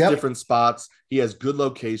 He hits different spots. He has good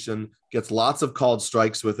location, gets lots of called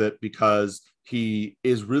strikes with it because he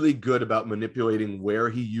is really good about manipulating where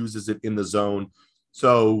he uses it in the zone.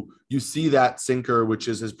 So you see that sinker, which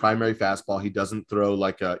is his primary fastball. He doesn't throw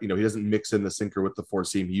he doesn't mix in the sinker with the four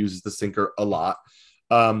seam. He uses the sinker a lot.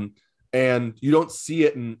 And you don't see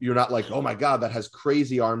it, and you're not like, oh my God, that has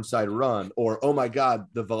crazy arm side run, or, oh my God,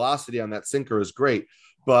 the velocity on that sinker is great,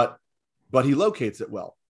 but he locates it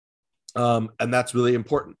well. And that's really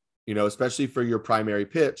important, especially for your primary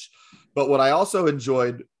pitch. But what I also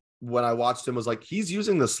enjoyed when I watched him was like, he's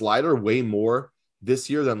using the slider way more this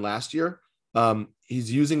year than last year.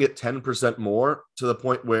 He's using it 10% more, to the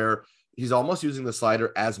point where he's almost using the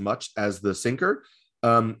slider as much as the sinker.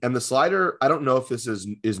 And the slider, I don't know if this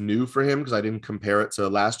is new for him, because I didn't compare it to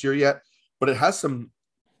last year yet, but it has some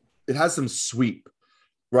sweep,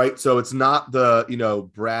 right? So it's not the,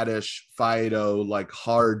 Bradish, Fido, like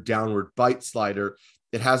hard downward bite slider.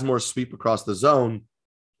 It has more sweep across the zone.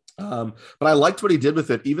 But I liked what he did with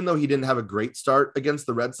it, even though he didn't have a great start against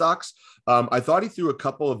the Red Sox. I thought he threw a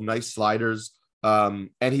couple of nice sliders. And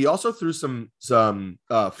he also threw some front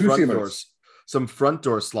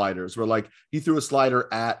door sliders, where like he threw a slider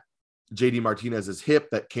at JD Martinez's hip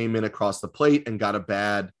that came in across the plate and got a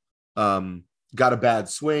bad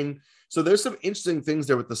swing. So there's some interesting things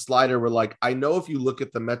there with the slider, where like, I know if you look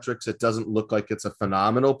at the metrics, it doesn't look like it's a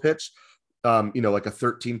phenomenal pitch. Like a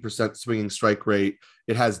 13% swinging strike rate.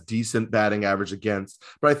 It has decent batting average against,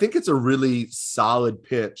 but I think it's a really solid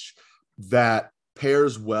pitch that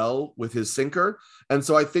pairs well with his sinker. And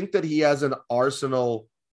so I think that he has an arsenal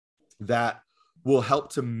that will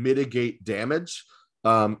help to mitigate damage.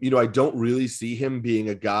 I don't really see him being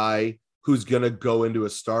a guy who's going to go into a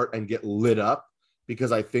start and get lit up,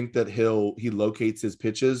 because I think that he locates his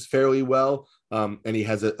pitches fairly well. And he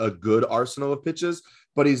has a good arsenal of pitches,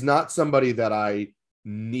 but he's not somebody that I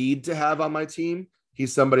need to have on my team.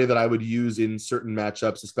 He's somebody that I would use in certain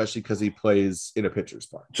matchups, especially because he plays in a pitcher's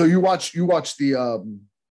park. So you watched him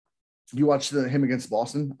against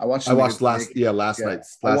Boston? I watched last night's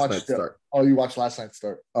start. Oh, you watched last night's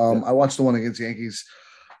start. I watched the one against the Yankees.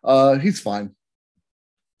 He's fine.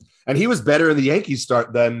 And he was better in the Yankees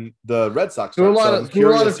start than the Red Sox. There were a lot of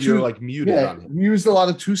muted on him. He used a lot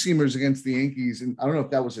of two seamers against the Yankees, and I don't know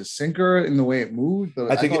if that was his sinker in the way it moved.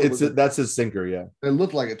 But I think that's his sinker. Yeah, it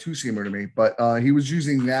looked like a two seamer to me, but he was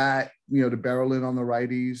using that, to barrel in on the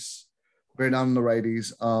righties, very down on the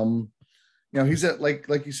righties. He's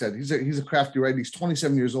like you said, he's a crafty righty. He's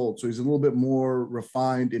 27 years old, so he's a little bit more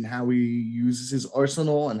refined in how he uses his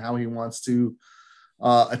arsenal and how he wants to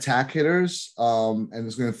attack hitters, and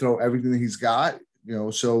is going to throw everything that he's got, but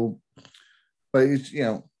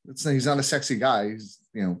he's not a sexy guy.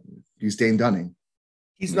 He's Dane Dunning.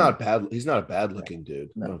 He's not bad. He's not a bad looking dude.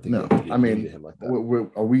 No, I don't think I mean, him like that.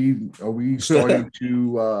 Are we starting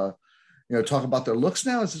to talk about their looks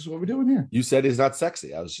now? Is this what we're doing here? You said he's not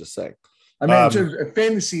sexy. I was just saying. I mean, in terms of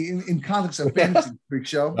fantasy, in context of fantasy, freak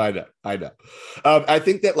show. I know. I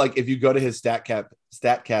think that like if you go to his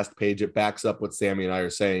Statcast page, it backs up what Sammy and I are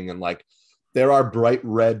saying, and like there are bright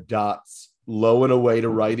red dots low and away to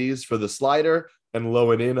righties for the slider and low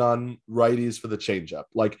and in on righties for the changeup.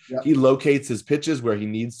 Like he locates his pitches where he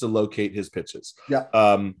needs to locate his pitches. Yeah.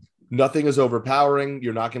 Nothing is overpowering.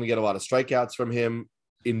 You're not going to get a lot of strikeouts from him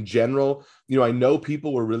in general. I know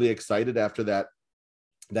people were really excited after that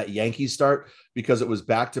Yankees start because it was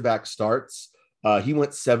back-to-back starts. He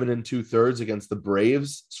went 7 2/3 against the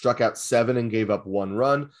Braves, struck out 7 and gave up 1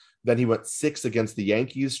 run. Then he went 6 against the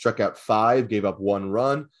Yankees, struck out 5, gave up 1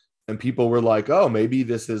 run. And people were like, oh, maybe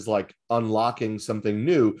this is like unlocking something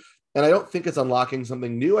new. And I don't think it's unlocking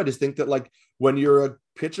something new. I just think that like when you're a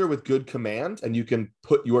pitcher with good command and you can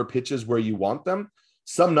put your pitches where you want them,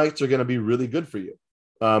 some nights are going to be really good for you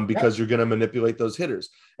because you're going to manipulate those hitters.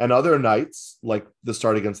 And other nights, like the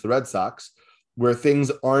start against the Red Sox, where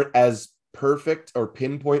things aren't as perfect or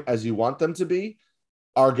pinpoint as you want them to be,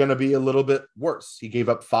 are going to be a little bit worse. He gave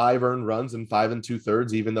up 5 earned runs in 5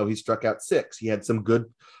 2/3, even though he struck out 6. He had some good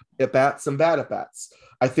at bats, some bad at bats.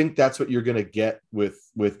 I think that's what you're going to get with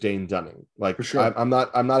Dane Dunning. Like, for sure. I'm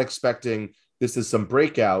not expecting this is some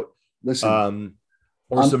breakout, or some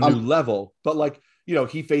new level, but like, you know,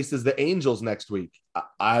 he faces the Angels next week.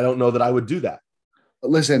 I don't know that I would do that.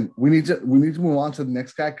 Listen, we need to move on to the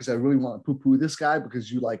next guy because I really want to poo-poo this guy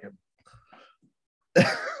because you like him.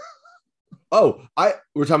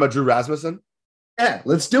 We're talking about Drew Rasmussen. Yeah,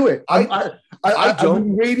 let's do it. I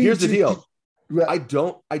don't. Here's the deal. I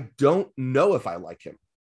don't know if I like him.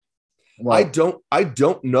 Well, I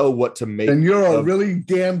don't know what to make. And you're a really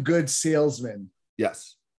damn good salesman.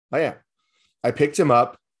 Yes, I am. I picked him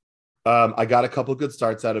up. I got a couple good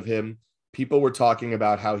starts out of him. People were talking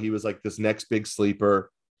about how he was like this next big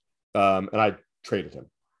sleeper, and I traded him.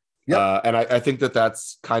 Yeah, and I think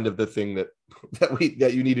that's kind of the thing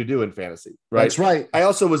that you need to do in fantasy, right? That's right. I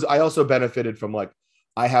also benefited from like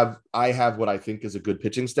I have what I think is a good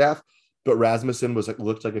pitching staff, but Rasmussen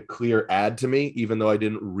looked like a clear add to me, even though I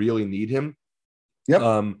didn't really need him. Yep.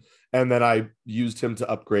 And then I used him to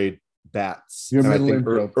upgrade bats. Your and I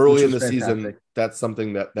middle think early in the season, that's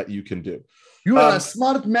something that you can do. You are a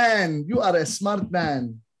smart man. You are a smart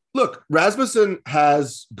man. Look, Rasmussen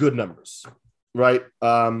has good numbers, right?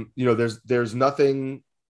 There's nothing,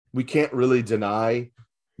 we can't really deny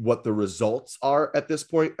what the results are at this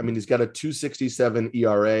point. I mean, he's got a 2.67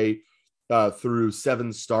 ERA through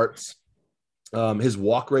 7 starts. His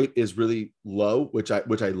walk rate is really low, which I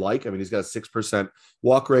like. I mean, he's got a 6%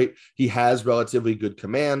 walk rate. He has relatively good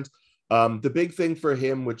command. The big thing for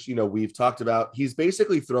him, which, you know, we've talked about, he's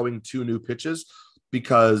basically throwing 2 new pitches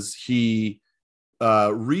because he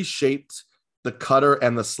reshaped the cutter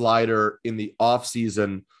and the slider in the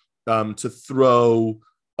offseason to throw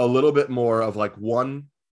a little bit more of like one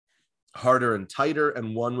harder and tighter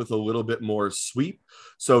and one with a little bit more sweep.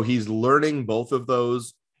 So he's learning both of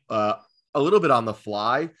those a little bit on the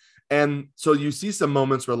fly. And so you see some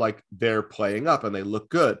moments where like they're playing up and they look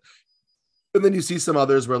good. And then you see some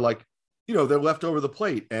others where like, you know, they're left over the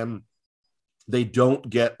plate and they don't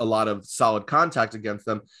get a lot of solid contact against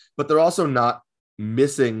them, but they're also not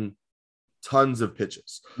missing tons of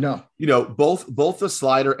pitches. No, you know, both the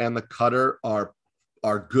slider and the cutter are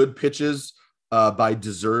good pitches by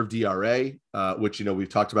deserved ERA, which, you know, we've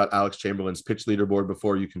talked about Alex Chamberlain's pitch leaderboard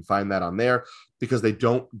before. You can find that on there because they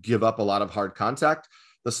don't give up a lot of hard contact.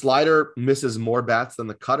 The slider misses more bats than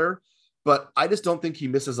the cutter, but I just don't think he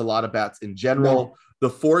misses a lot of bats in general. No. The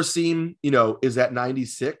 4-seam, you know, is at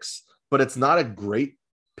 96, but it's not a great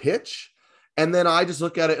pitch. And then I just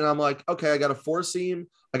look at it and I'm like, okay, I got a 4-seam,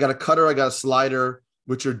 I got a cutter, I got a slider,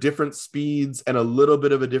 which are different speeds and a little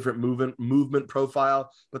bit of a different movement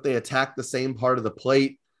profile, but they attack the same part of the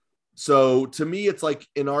plate. So to me, it's like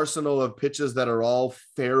an arsenal of pitches that are all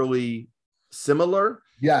fairly similar.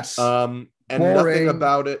 Yes. And nothing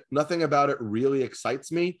about it really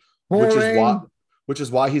excites me, which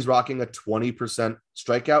is why he's rocking a 20%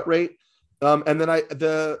 strikeout rate. And then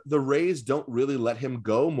the Rays don't really let him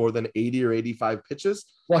go more than 80 or 85 pitches.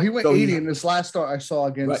 Well, he went 80 in this last start I saw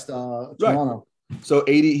against Toronto. Right. So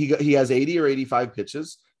 80, he has 80 or 85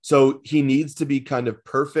 pitches. So he needs to be kind of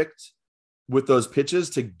perfect with those pitches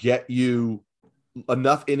to get you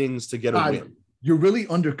enough innings to get a win. You're really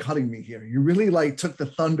undercutting me here. You really like took the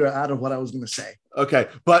thunder out of what I was going to say. Okay,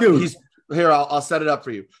 but he's here. I'll set it up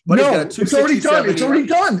for you. But no, it's already done. It's already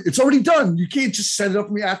done. It's already done. You can't just set it up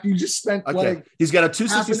for me after you just spent. Okay, like he's got a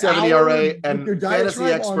 2.67 ERA, and fantasy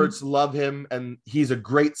experts love him, and he's a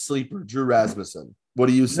great sleeper. Drew Rasmussen. What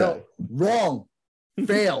do you say? No, wrong.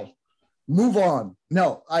 Fail. Move on.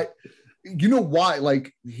 No, you know why?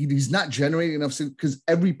 Like he's not generating enough because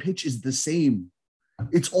every pitch is the same.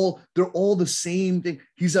 They're all the same thing.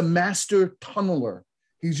 He's a master tunneler.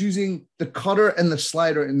 He's using the cutter and the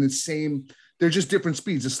slider in the same, they're just different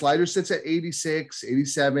speeds. The slider sits at 86,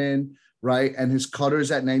 87, right? And his cutter's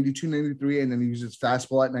at 92, 93, and then he uses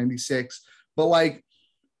fastball at 96. But like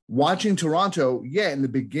watching Toronto, in the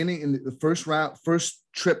beginning, in the first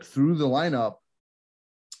trip through the lineup,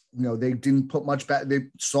 you know, they didn't put much back. They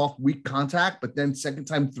soft, weak contact, but then second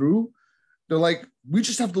time through, they're like, we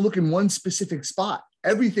just have to look in one specific spot.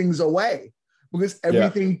 Everything's away because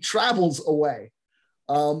everything travels away.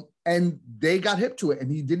 And they got hip to it,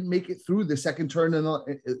 and he didn't make it through the second turn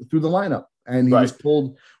through the lineup, and he was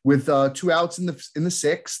pulled with 2 outs in the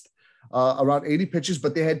sixth, around 80 pitches.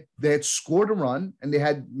 But they had scored a run, and they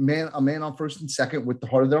had a man on first and second with the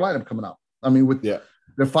heart of their lineup coming up. I mean, with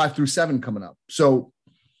their 5 through 7 coming up. So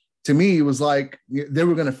to me, it was like they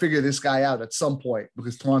were going to figure this guy out at some point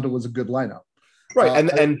because Toronto was a good lineup.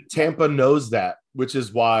 Right. And Tampa knows that, which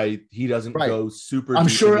is why he doesn't go super I'm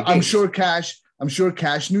deep sure in the games. I'm sure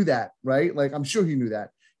Cash knew that, right? Like, I'm sure he knew that.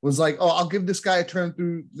 It was like, oh, I'll give this guy a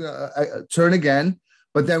turn again.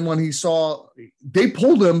 But then when he saw they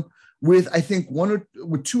pulled him with, I think,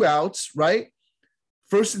 with 2 outs, right?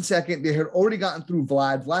 First and second, they had already gotten through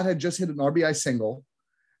Vlad. Vlad had just hit an RBI single,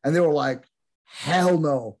 and they were like, hell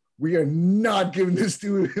no. We are not giving this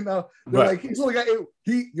dude. They're like, he's only got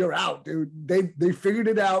you're out, dude. They figured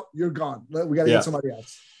it out. You're gone. We got to get somebody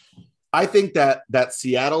else. I think that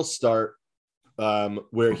Seattle start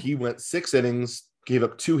where he went 6 innings, gave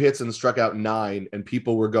up 2 hits and struck out 9, and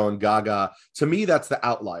people were going gaga. To me, that's the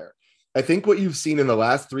outlier. I think what you've seen in the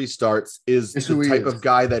last 3 starts is the type of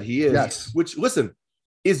guy that he is, which, listen,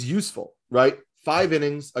 is useful, right? 5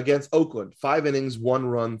 innings against Oakland, 5 innings, 1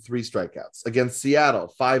 run, 3 strikeouts. Against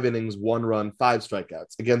Seattle, 5 innings, 1 run, 5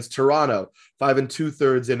 strikeouts. Against Toronto, 5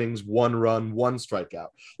 2/3 innings, 1 run, 1 strikeout.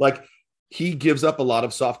 Like, he gives up a lot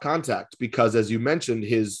of soft contact because, as you mentioned,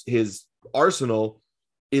 his arsenal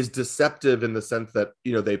is deceptive in the sense that,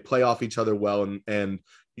 they play off each other well, and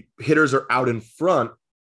hitters are out in front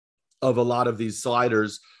of a lot of these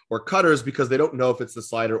sliders or cutters because they don't know if it's the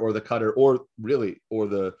slider or the cutter or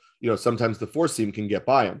the, sometimes the 4-seam can get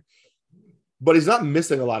by him. But he's not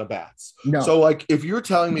missing a lot of bats. No. So, like, if you're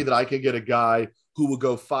telling me that I could get a guy who will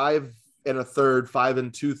go 5 1/3, 5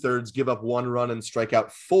 2/3, give up 1 run and strike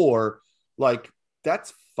out 4, like,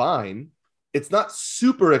 that's fine. It's not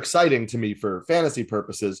super exciting to me for fantasy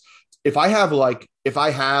purposes. If I have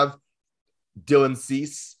Dylan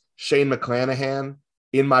Cease, Shane McClanahan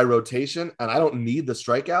in my rotation and I don't need the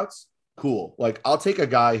strikeouts, cool. Like, I'll take a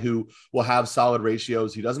guy who will have solid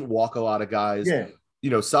ratios. He doesn't walk a lot of guys.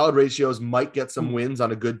 Yeah. Solid ratios, might get some wins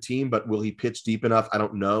on a good team, but will he pitch deep enough? I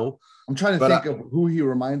don't know. I'm trying to think of who he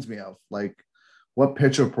reminds me of. Like, what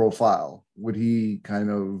pitcher profile would he kind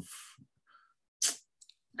of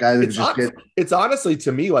guy that it's honestly,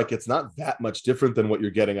 to me, like, it's not that much different than what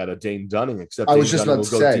you're getting out of Dane Dunning, except I was just about to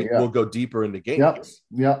say, we'll go deeper into games.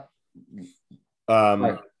 Yep.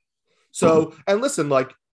 Right. So, and listen,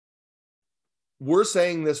 like, we're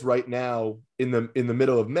saying this right now in the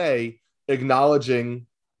middle of May, acknowledging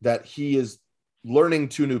that he is learning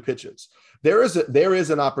 2 new pitches. There is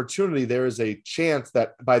an opportunity. There is a chance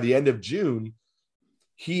that by the end of June,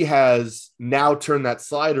 he has now turned that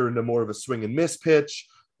slider into more of a swing and miss pitch,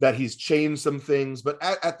 that he's changed some things. But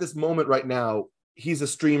at this moment right now, he's a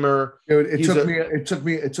streamer. Dude, it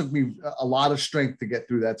took me a lot of strength to get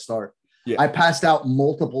through that start. Yeah. I passed out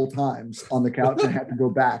multiple times on the couch and had to go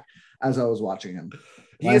back as I was watching him.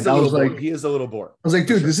 He is a little bored. I was like,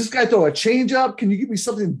 dude, does this guy throw a changeup? Can you give me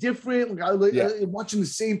something different? Like, watching the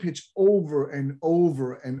same pitch over and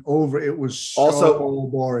over and over. It was so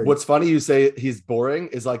boring. What's funny you say he's boring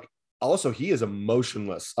is, like, also he is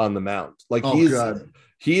emotionless on the mound. Like,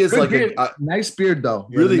 he is good like beard. Nice beard though.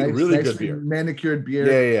 Really good beard. Manicured beard.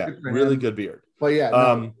 Yeah. Really good beard. But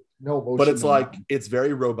no but it's like, it's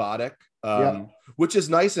very robotic. Which is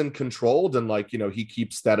nice and controlled, and, like, he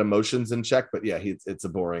keeps that emotions in check. But it's a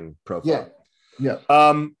boring profile. Yeah.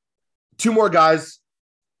 2 more guys.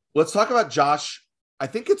 Let's talk about Josh. I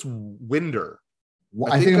think it's Winder.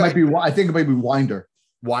 I think it might be Winder.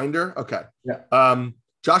 Winder. Okay. Yeah.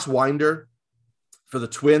 Josh Winder for the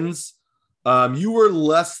Twins. You were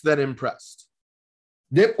less than impressed.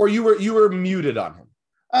 Yep. Or you were muted on him.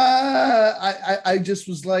 I just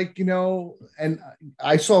was like, and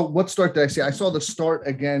I saw, what start did I see? I saw the start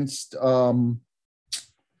against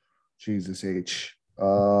Jesus H.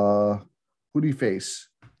 Who do you face?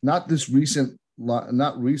 Not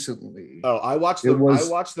recently. Oh, I watched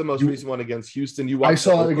the most recent one against Houston. I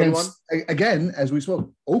saw it again, as we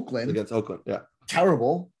spoke, Oakland. Against Oakland, yeah.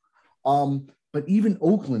 Terrible. But even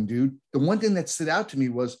Oakland, dude, the one thing that stood out to me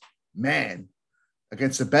was, man,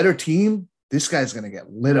 against a better team, this guy's going to get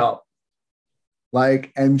lit up.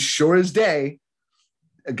 Like, and sure as day,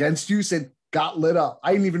 against Houston, got lit up.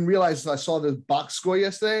 I didn't even realize I saw the box score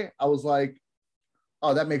yesterday. I was like,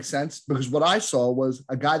 oh, that makes sense. Because what I saw was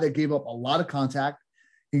a guy that gave up a lot of contact.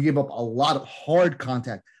 He gave up a lot of hard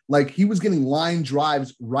contact. Like, he was getting line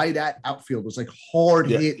drives right at outfield. It was like hard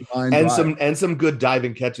hit line drive. And some good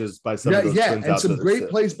diving catches by some of those Twins and some great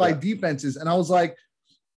plays by defenses. And I was like,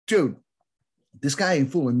 dude, this guy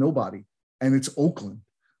ain't fooling nobody. and it's Oakland.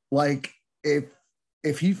 Like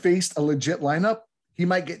if he faced a legit lineup, he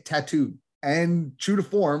might get tattooed. And true to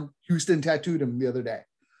form, Houston tattooed him the other day.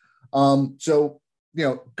 So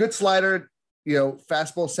good slider.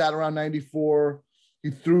 Fastball sat around 94. He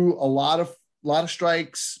threw a lot of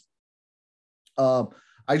strikes.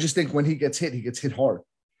 I just think when he gets hit hard.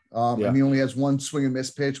 And he only has one swing and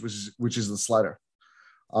miss pitch, which is the slider.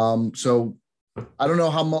 So I don't know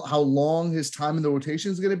how long his time in the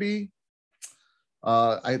rotation is going to be.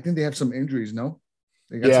 I think they have some injuries. No,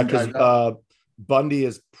 because Bundy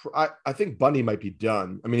is. I think Bundy might be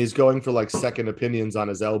done. I mean, he's going for like second opinions on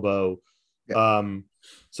his elbow. Yeah.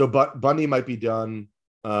 So Bundy might be done.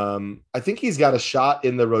 I think he's got a shot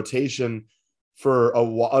in the rotation for a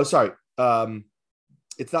while. Oh, sorry.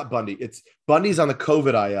 It's not Bundy. It's Bundy's on the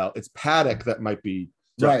COVID IL. It's Paddock that might be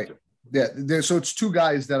done. Right. Yeah. So it's two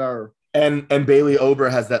guys that are. And Bailey Ober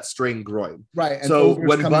has that strained groin. Right. And so Ober's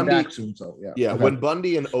when coming Bundy, back soon, so okay. When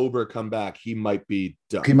Bundy and Ober come back, he might be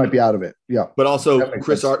done. He might be out of it. Yeah. But also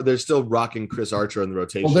they're still rocking Chris Archer in the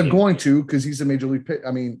rotation. Well, they're going to, because he's a major league pitcher.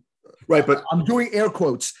 I mean, right, but I'm doing air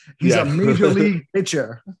quotes. He's a major league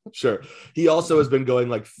pitcher. Sure. He also has been going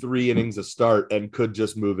like 3 innings a start and could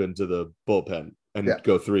just move into the bullpen and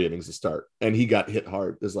go 3 innings a start. And he got hit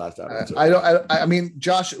hard this last time. I mean,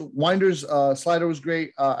 Josh Winder's slider was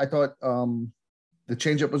great. I thought the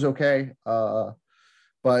changeup was okay.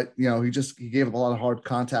 But he gave up a lot of hard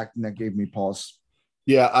contact, and that gave me pause.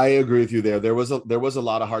 Yeah, I agree with you there. There was a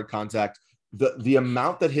lot of hard contact. The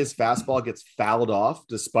amount that his fastball gets fouled off,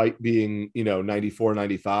 despite being 94,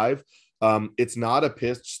 95, it's not a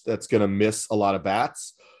pitch that's going to miss a lot of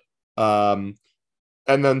bats. And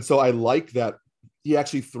then so I like that he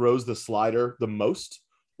actually throws the slider the most.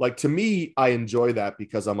 Like, to me, I enjoy that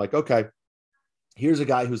because I'm like, okay, here's a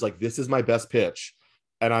guy who's like, this is my best pitch,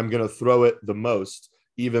 and I'm going to throw it the most,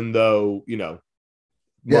 even though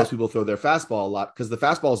most people throw their fastball a lot, because the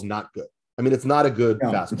fastball is not good. I mean, it's not a good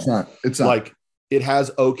fastball. It's not. Like, it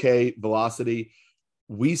has okay velocity.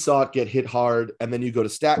 We saw it get hit hard, and then you go to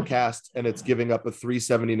StatCast, and it's giving up a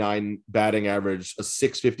 379 batting average, a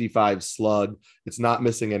 655 slug. It's not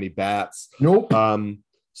missing any bats. Nope.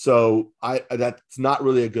 So that's not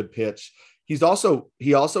really a good pitch. He also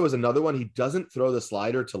is another one. He doesn't throw the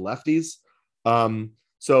slider to lefties.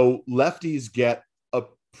 So lefties get a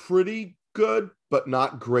pretty good, but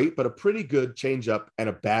not great, but a pretty good changeup and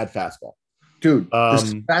a bad fastball. Dude,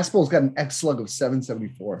 this fastball's got an X slug of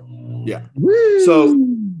 774. Yeah. Woo! So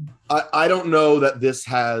I don't know that this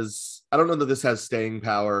has staying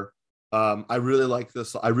power. I really like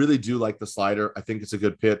this. I really do like the slider. I think it's a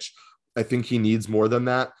good pitch. I think he needs more than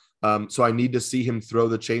that. So I need to see him throw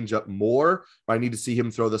the changeup more. I need to see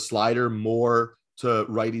him throw the slider more to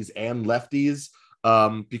righties and lefties.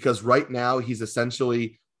 Because right now he's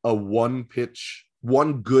essentially a one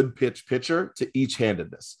good pitch pitcher to each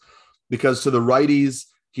handedness. Because to the righties,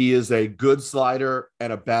 he is a good slider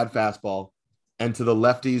and a bad fastball. And to the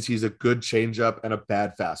lefties, he's a good changeup and a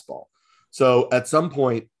bad fastball. So at some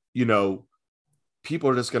point, people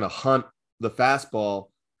are just going to hunt the fastball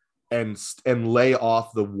and lay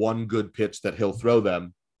off the one good pitch that he'll throw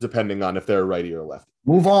them, depending on if they're a righty or a lefty.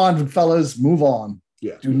 Move on, fellas. Move on.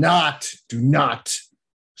 Yeah. Do not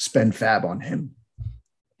spend fab on him.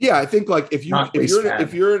 Yeah, I think like if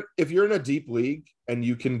you're in a deep league and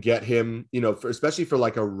you can get him, especially for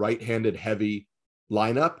like a right-handed heavy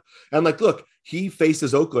lineup, and like, look, he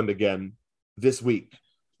faces Oakland again this week.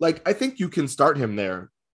 Like, I think you can start him there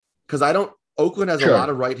because Oakland has a lot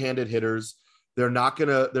of right-handed hitters. They're not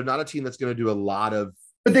a team that's going to do a lot of,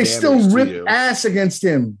 but they still rip ass against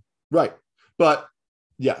him. Right. But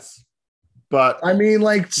yes. But I mean,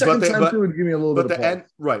 like, second time through would give me a little bit of end,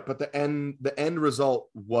 right. But the end result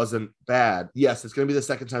wasn't bad. Yes, it's going to be the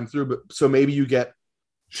second time through, but so maybe you get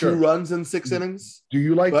 2 runs in 6 innings. Do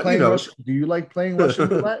you like playing Russian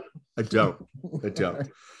roulette? I don't.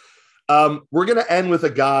 We're going to end with a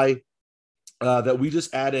guy that we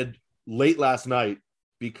just added late last night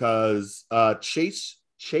because Chase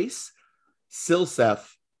Silseth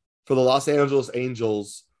for the Los Angeles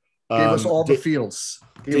Angels gave us all the feels.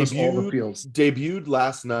 Debuted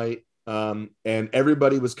last night, and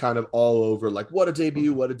everybody was kind of all over, like, what a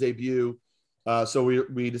debut. So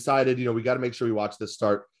we decided, we got to make sure we watch this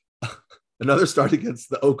start. Another start against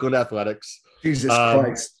the Oakland Athletics. Jesus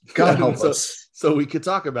Christ. God help us. So we could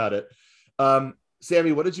talk about it.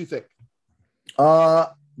 Sammy, what did you think?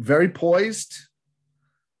 Very poised.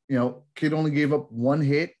 Kid only gave up 1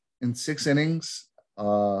 hit in 6 innings.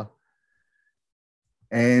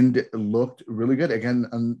 And looked really good.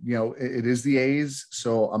 Again, it is the A's,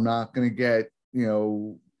 so I'm not going to get,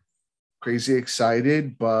 crazy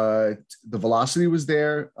excited, but the velocity was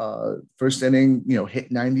there. First inning,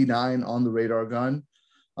 hit 99 on the radar gun.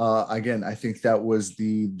 Again, I think that was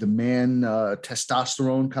the man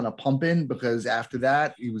testosterone kind of pumping, because after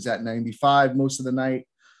that he was at 95 most of the night.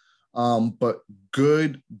 But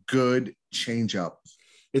good changeup.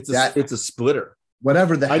 It's a splitter.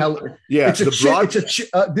 Whatever the hell. Yeah, it's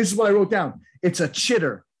this is what I wrote down. It's a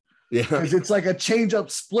chitter. Yeah, because it's like a changeup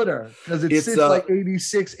splitter, because it sits like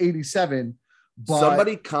 86, 87. But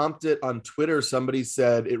somebody comped it on Twitter. Somebody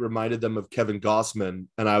said it reminded them of Kevin Gossman,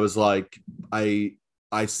 and I was like, I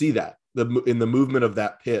see that in the movement of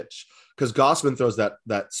that pitch, because Gossman throws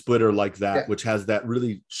that splitter like that, which has that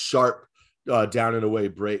really sharp down and away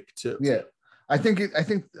break too. Yeah, I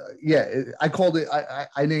called it.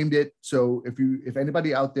 I named it. So if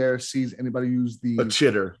anybody out there sees anybody use a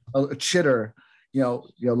chitter,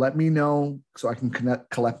 let me know so I can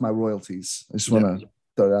collect my royalties. I just want to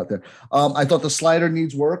throw it out there. I thought the slider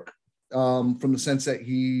needs work, from the sense that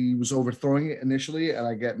he was overthrowing it initially, and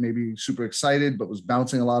I get maybe super excited, but was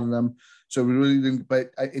bouncing a lot of them. So we really didn't.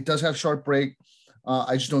 But it does have sharp break.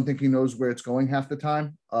 I just don't think he knows where it's going half the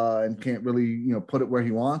time, and can't really put it where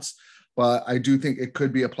he wants. But I do think it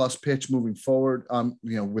could be a plus pitch moving forward.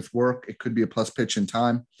 With work, it could be a plus pitch in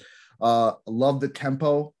time. Love the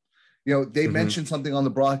tempo. They mentioned something on the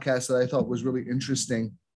broadcast that I thought was really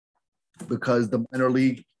interesting, because in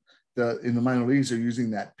the minor leagues, they're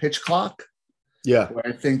using that pitch clock. Yeah. Where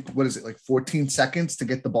I think, what is it, like 14 seconds to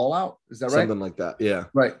get the ball out? Is that right? Something like that. Yeah.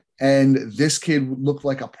 Right. And this kid looked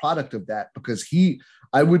like a product of that, because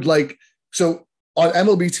so on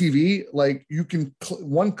MLB TV, like you can,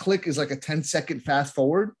 one click is like a 10-second fast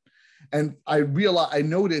forward. And I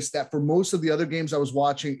noticed that for most of the other games I was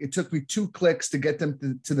watching, it took me 2 clicks to get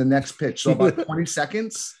them to the next pitch. So about 20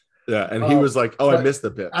 seconds. Yeah. And he was like, I missed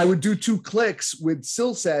the pitch. I would do 2 clicks with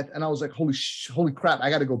Silseth, and I was like, holy crap, I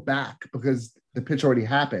got to go back because the pitch already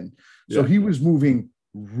happened. So he was moving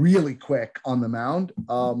really quick on the mound.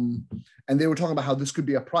 And they were talking about how this could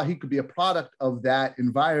be he could be a product of that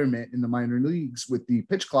environment in the minor leagues with the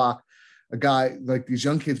pitch clock. A guy like these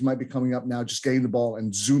young kids might be coming up now, just getting the ball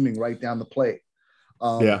and zooming right down the plate.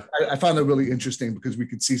 I found that really interesting, because we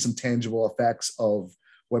could see some tangible effects of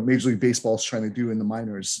what Major League Baseball is trying to do in the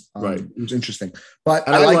minors. Right. It was interesting, but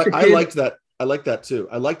I liked that. I like that too.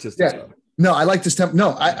 I liked his tempo. No, I liked his tempo.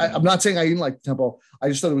 No, I'm not saying I didn't like the tempo. I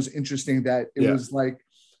just thought it was interesting that it was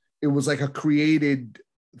like a created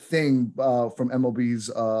thing from MLB's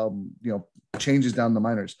changes down the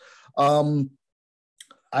minors.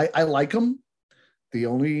 I like him. The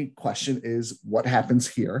only question is what happens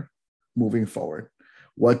here moving forward.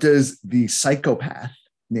 What does the psychopath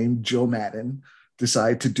named Joe Madden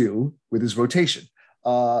decide to do with his rotation?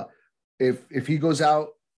 If he goes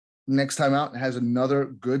out next time out and has another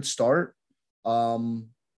good start, no,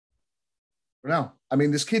 I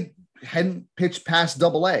mean, this kid hadn't pitched past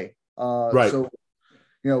Double-A. Right. So,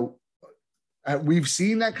 we've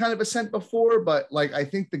seen that kind of ascent before, but like, I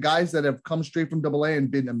think the guys that have come straight from Double-A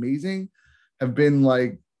and been amazing have been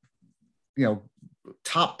like,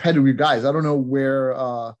 top pedigree guys. I don't know where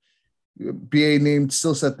BA named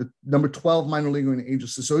Silseth the number 12 minor leaguer in the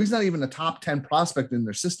Angels. So he's not even a top 10 prospect in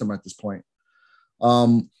their system at this point. I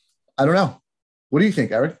don't know. What do you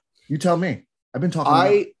think, Eric? You tell me. I've been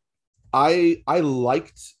talking. I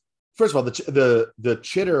liked, first of all, the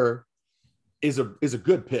chitter is a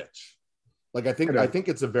good pitch. Like I think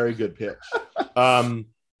it's a very good pitch. Even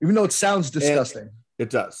though it sounds disgusting. It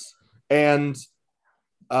does. And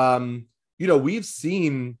we've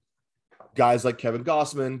seen guys like Kevin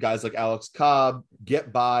Gossman, guys like Alex Cobb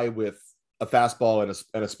get by with a fastball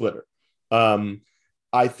and a splitter.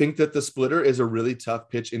 I think that the splitter is a really tough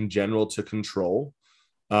pitch in general to control.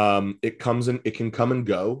 It can come and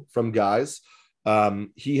go from guys.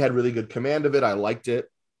 He had really good command of it. I liked it.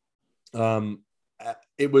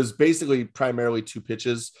 It was basically primarily 2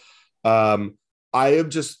 pitches. I don't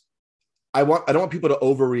want people to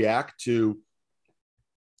overreact to,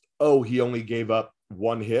 he only gave up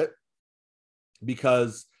 1 hit,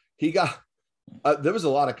 because he got, there was a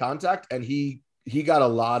lot of contact, and he got a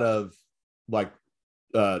lot of like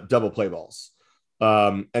double play balls.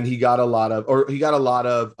 And he got a lot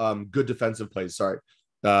of good defensive plays.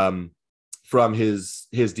 From his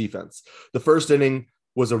defense. The first inning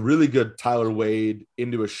was a really good Tyler Wade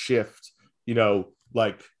into a shift,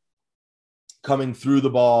 like coming through the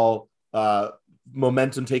ball,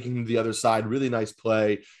 momentum taking him to the other side. Really nice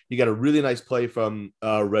play. He got a really nice play from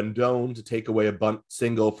Rendon to take away a bunt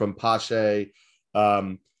single from Pache.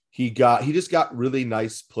 He just got really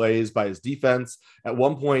nice plays by his defense. At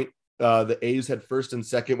one point, the A's had first and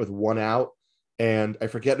second with 1 out, and I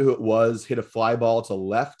forget who it was, hit a fly ball to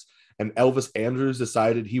left, and Elvis Andrews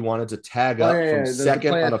decided he wanted to tag up from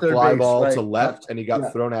second on a fly ball to left, and he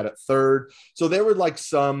got thrown out at third. So there were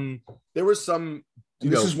some.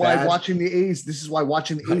 This is why watching the A's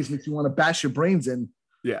makes you want to bash your brains in.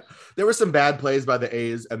 Yeah, there were some bad plays by the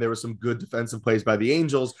A's, and there were some good defensive plays by the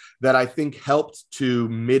Angels that I think helped to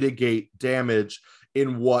mitigate damage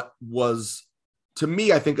in what was, to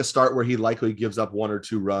me, I think a start where he likely gives up 1 or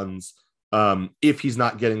 2 runs if he's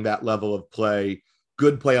not getting that level of play.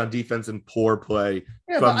 Good play on defense and poor play.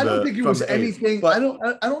 Yeah, but I don't think it was anything. But I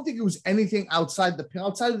don't think it was anything outside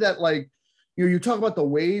of that. Like, you talk about the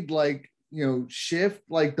Wade, shift.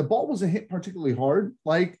 Like, the ball wasn't hit particularly hard.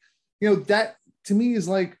 Like, that to me is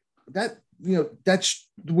like that. That's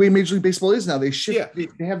the way Major League Baseball is now. They shift. Yeah.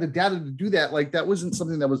 They have the data to do that. Like, that wasn't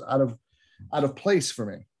something that was out of place for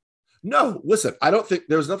me. No, listen, I don't think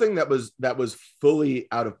there was nothing that was fully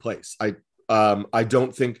out of place. I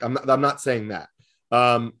don't think I'm not saying that.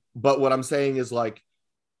 But what I'm saying is, like,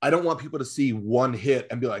 I don't want people to see one hit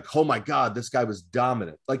and be like, oh my God, this guy was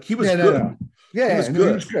dominant. Like, he was good. No. Yeah, he was good.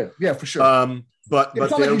 He was good. Yeah, for sure. But it's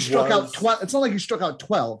not like he struck out 12. It's not like he struck out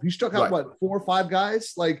 12. He struck out 4 or 5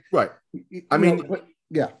 guys. Like, right. I mean,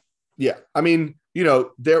 there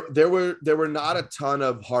were not a ton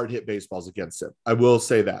of hard hit baseballs against him. I will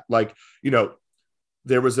say that. Like,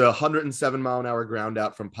 there was a 107 mile an hour ground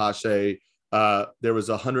out from Pache. There was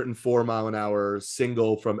a 104 mile an hour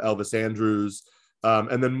single from Elvis Andrews.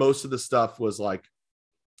 And then most of the stuff was like,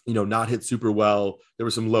 not hit super well. There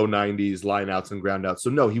were some low 90s line outs and ground outs. So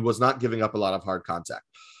no, he was not giving up a lot of hard contact.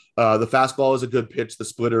 The fastball is a good pitch. The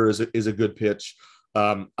splitter is a good pitch.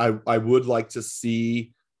 I would like to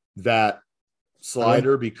see that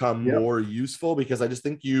slider become more useful, because I just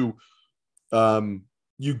think you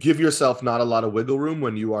give yourself not a lot of wiggle room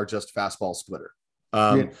when you are just fastball splitter.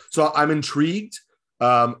 So I'm intrigued.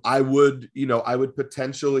 I would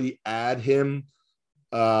potentially add him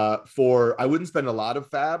I wouldn't spend a lot of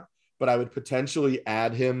fab, but I would potentially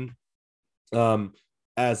add him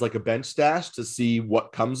as like a bench stash to see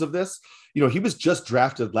what comes of this. He was just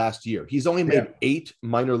drafted last year. He's only made 8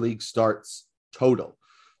 minor league starts total.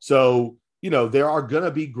 So, there are going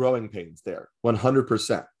to be growing pains there,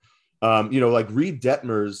 100%. Like Reed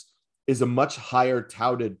Detmers is a much higher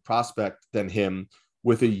touted prospect than him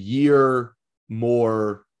with a year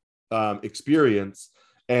more experience.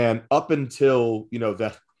 And up until,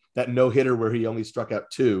 that no hitter where he only struck out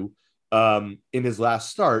 2 in his last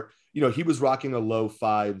start, he was rocking a low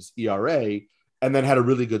 5s ERA and then had a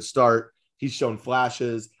really good start. He's shown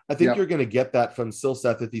flashes. I think you're going to get that from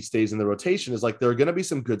Silseth if he stays in the rotation. Is like, there are going to be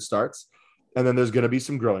some good starts, and then there's going to be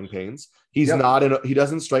some growing pains. He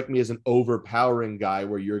doesn't strike me as an overpowering guy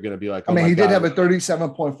where you're going to be like, oh, he did have a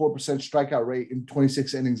 37.4% strikeout rate in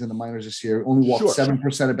 26 innings in the minors this year. Only walked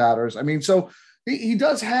 7% of batters. I mean, so he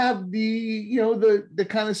does have the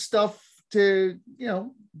kind of stuff to,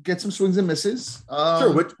 get some swings and misses.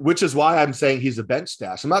 Sure, which is why I'm saying he's a bench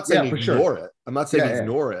stash. I'm not saying ignore it. I'm not saying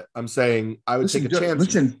ignore it. I'm saying I would take a chance.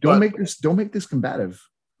 Listen, don't make this combative.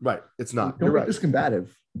 Right. It's not. Don't make this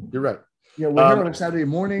combative. You're right. We're here on a Saturday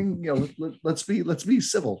morning. Let's be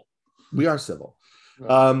civil. We are civil.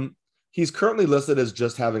 He's currently listed as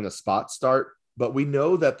just having a spot start, but we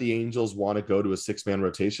know that the Angels want to go to a 6-man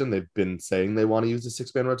rotation. They've been saying they want to use a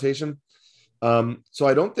 6-man rotation. So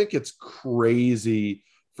I don't think it's crazy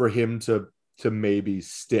for him to maybe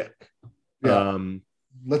stick. Yeah.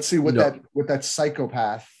 Let's see what that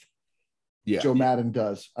psychopath Joe Madden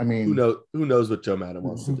does. I mean, who knows what Joe Madden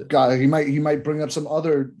wants to do? God, he might bring up some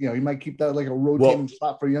other, he might keep that like a rotating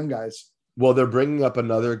spot for young guys. Well, they're bringing up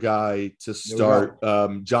another guy to start.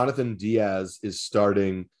 Jonathan Diaz is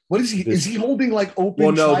starting. What is he? Is he holding like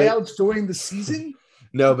open tryouts during the season?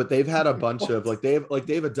 No, but they've had a bunch of they have a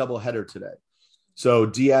doubleheader today. So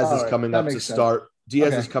Diaz is coming up to start.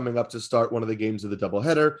 Diaz is coming up to start one of the games of the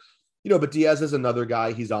doubleheader. But Diaz is another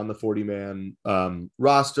guy. He's on the 40-man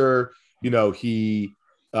roster. He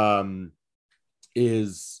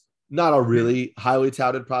is not a really highly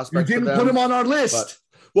touted prospect. You didn't put him on our list.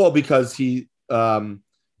 Because he, we have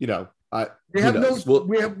no. We'll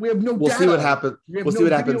data. See what happens. We'll see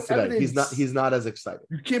what happens today. Evidence. He's not as excited.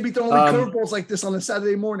 You can't be throwing curveballs like this on a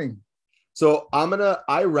Saturday morning. So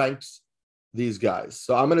I ranked these guys.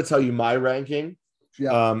 So I'm gonna tell you my ranking.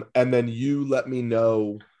 Yeah. And then you let me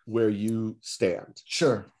know where you stand.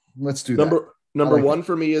 Sure. Let's do that. Number 1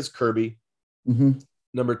 for me is Kirby. Mm-hmm.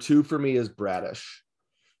 Number 2 for me is Bradish.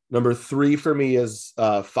 Number 3 for me is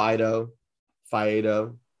Faedo.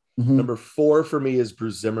 Mm-hmm. Number 4 for me is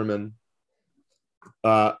Bruce Zimmerman.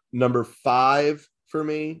 Number 5 for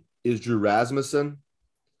me is Drew Rasmussen.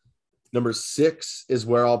 Number 6 is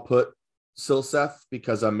where I'll put Silseth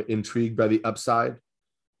because I'm intrigued by the upside.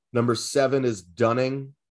 Number 7 is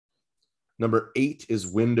Dunning. Number 8 is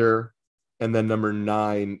Winder. And then number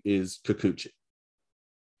 9 is Kikuchi.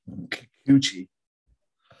 Kikuchi.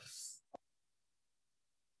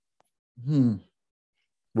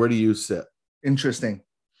 Where do you sit? Interesting.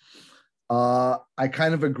 I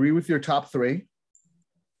kind of agree with your top 3.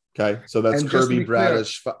 Okay, so that's Kirby,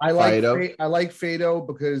 Bradish, Faedo. I like Faedo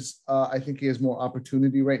because I think he has more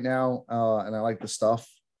opportunity right now, and I like the stuff.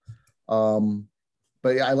 But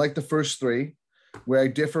yeah, I like the first 3. Where I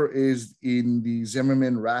differ is in the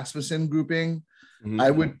Zimmerman-Rasmussen grouping. Mm-hmm.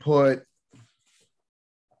 I would put,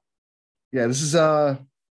 this is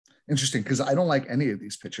interesting because I don't like any of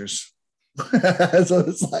these pitchers. So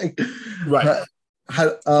it's like, right.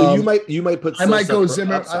 So you might put. I might go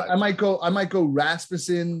Zimmer. I might go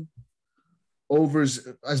Rasmussen over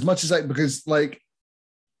as much as because like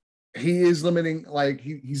he is limiting. Like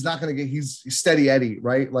he's not going to get. He's steady Eddie,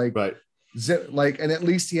 right? Like right. And at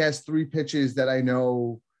least he has 3 pitches that I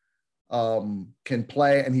know can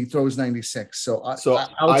play, and he throws 96. So I'll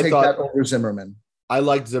take that over Zimmerman. I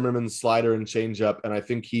liked Zimmerman's slider and changeup, and I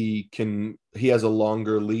think he has a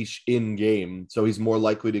longer leash in game, so he's more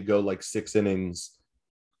likely to go like 6 innings.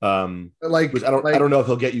 Which I don't know if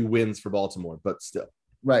he'll get you wins for Baltimore, but still.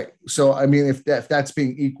 Right. So I mean, if that's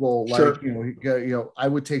being equal, like sure. I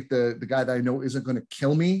would take the guy that I know isn't going to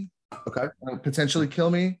kill me. Okay. Potentially kill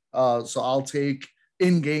me. So I'll take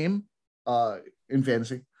in game, in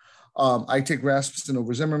fantasy. I take Rasmussen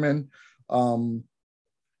over Zimmerman.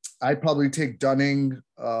 I'd probably take Dunning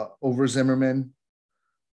over Zimmerman.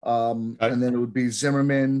 And then it would be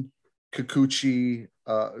Zimmerman, Kikuchi.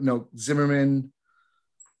 Zimmerman,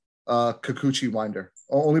 Kikuchi, Winder.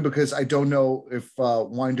 Only because I don't know if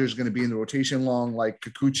Winder's going to be in the rotation long. Like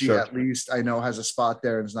Kikuchi, sure. At least I know has a spot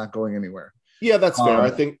there and is not going anywhere. Yeah, that's fair.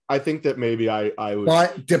 I think that maybe I would.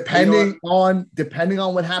 But depending on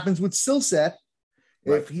what happens with Silseth,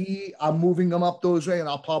 right. If I'm moving him up those ranks,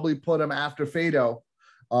 I'll probably put him after Faedo,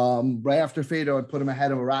 right after Faedo, and put him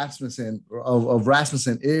ahead of Rasmussen of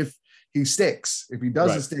Rasmussen if he sticks. If he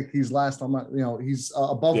doesn't stick, he's last on my. He's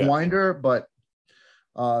above Winder, but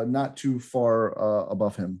not too far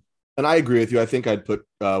above him. And I agree with you. I think I'd put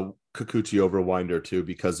Kikuchi over Winder too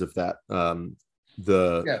because of that.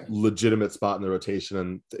 Legitimate spot in the rotation,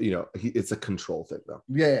 and it's a control thing though.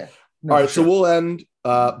 Yeah. No, all right, sure. So we'll end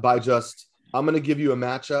by I'm going to give you a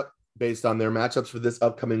matchup based on their matchups for this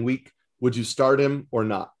upcoming week. Would you start him or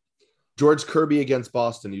not? George Kirby against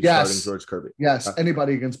Boston. Starting George Kirby? Yes.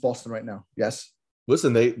 Anybody against Boston right now? Yes.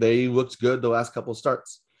 Listen, they looked good the last couple of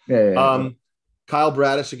starts. Yeah. Kyle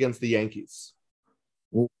Bradish against the Yankees.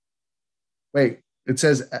 Wait, it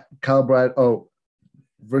says Kyle Brad. Oh.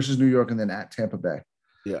 Versus New York and then at Tampa Bay.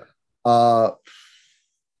 Yeah.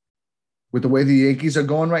 With the way the Yankees are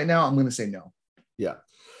going right now, I'm going to say no. Yeah.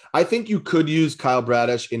 I think you could use Kyle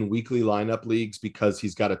Bradish in weekly lineup leagues because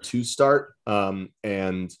he's got a 2-start. But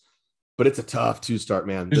it's a tough 2-start,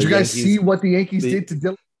 man. Did you guys see what the Yankees did to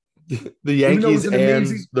Dylan? The Yankees and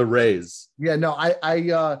the Rays. Yeah, no,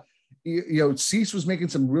 Cease was making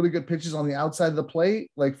some really good pitches on the outside of the plate,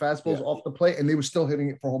 like fastballs off the plate, and they were still hitting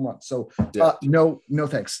it for home runs. So no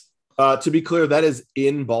thanks. To be clear, that is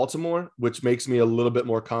in Baltimore, which makes me a little bit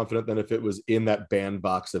more confident than if it was in that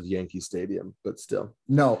bandbox of Yankee Stadium, but still.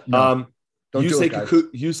 No. You say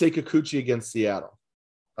Kikuchi against Seattle.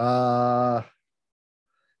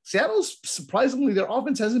 Seattle's surprisingly, their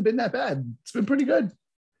offense hasn't been that bad. It's been pretty good.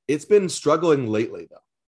 It's been struggling lately,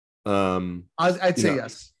 though. I'd say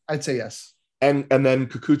yes. I'd say yes. And then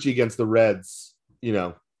Kikuchi against the Reds,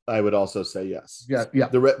 I would also say yes. Yeah.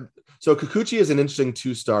 So Kikuchi is an interesting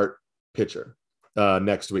 2-start pitcher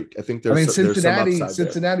next week. I think there's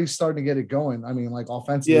Cincinnati's starting to get it going. I mean, like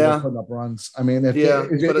offensively, they're putting up runs. I mean, is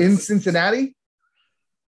it in Cincinnati?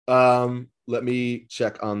 Let me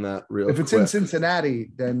check on that real quick. If it's in Cincinnati,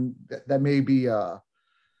 then that may be a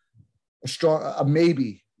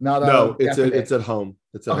maybe. It's at home.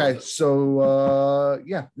 Okay, so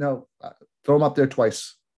throw them up there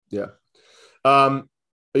twice. Yeah. Are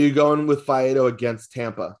you going with Faedo against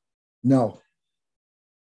Tampa? No.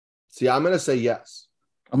 See, I'm going to say yes.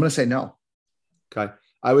 I'm going to say no. Okay.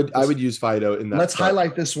 I would use Faedo in that. Let's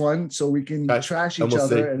highlight this one so we can trash each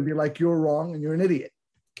other and be like, you're wrong and you're an idiot.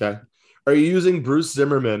 Okay. Are you using Bruce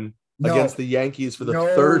Zimmerman against the Yankees for the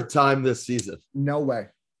third time this season? No way.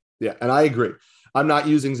 Yeah, and I agree. I'm not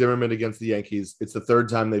using Zimmerman against the Yankees. It's the third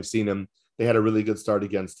time they've seen him. They had a really good start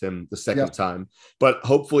against him the second time. But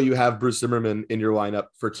hopefully you have Bruce Zimmerman in your lineup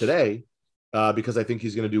for today because I think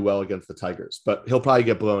he's going to do well against the Tigers. But he'll probably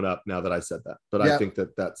get blown up now that I said that. But I think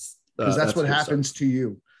that's Because that's what a good happens to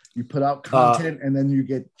you. You put out content and then you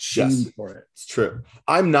get shamed for it. It's true.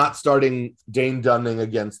 I'm not starting Dane Dunning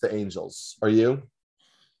against the Angels. Are you?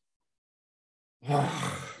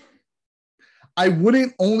 I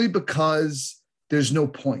wouldn't, only because there's no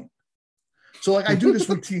point. So like I do this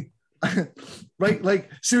with team, right?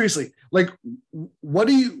 Like seriously, like what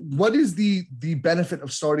is the benefit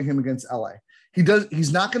of starting him against LA?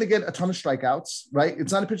 He's not going to get a ton of strikeouts, right?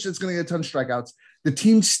 It's not a pitcher that's going to get a ton of strikeouts. The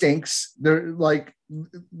team stinks. They're like,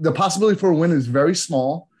 the possibility for a win is very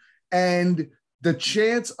small. And the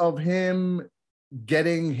chance of him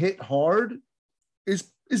getting hit hard is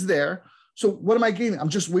there. So what am I gaining? I'm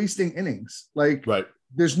just wasting innings. Like, right.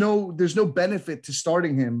 There's no benefit to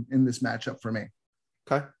starting him in this matchup for me.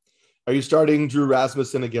 Okay. Are you starting Drew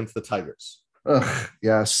Rasmussen against the Tigers?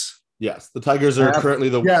 Yes. Yes. The Tigers are currently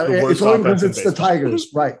the worst. It's only because it's the Tigers.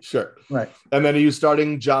 Right. Sure. Right. And then are you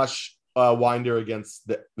starting Josh Winder against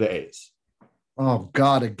the A's? Oh,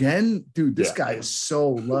 God. Again? Dude, this guy is so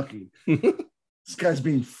lucky. This guy's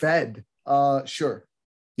being fed. Sure.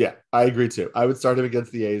 Yeah, I agree too. I would start him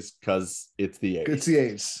against the A's because it's the A's. It's the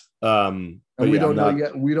A's. And we don't know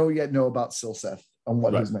yet. We don't yet know about Silseth on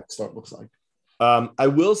what his next start looks like. I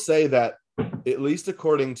will say that, at least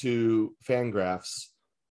according to Fangraphs,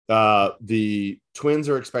 the Twins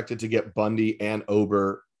are expected to get Bundy and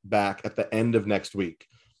Ober back at the end of next week,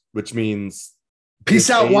 which means peace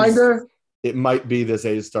out, Winder. It might be this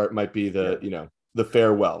A's start, might be the the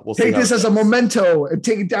farewell. We'll take this as a memento and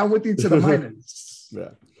take it down with you to the minors. Yeah.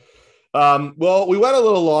 Well, we went a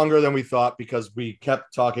little longer than we thought because we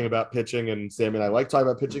kept talking about pitching, and Sammy and I like talking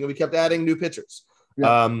about pitching, and we kept adding new pitchers.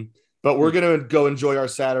 Yeah. But we're going to go enjoy our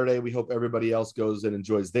Saturday. We hope everybody else goes and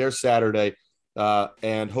enjoys their Saturday.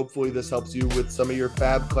 And hopefully this helps you with some of your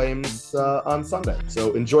fab claims on Sunday.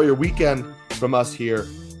 So enjoy your weekend from us here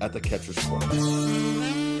at the Catcher's Corner.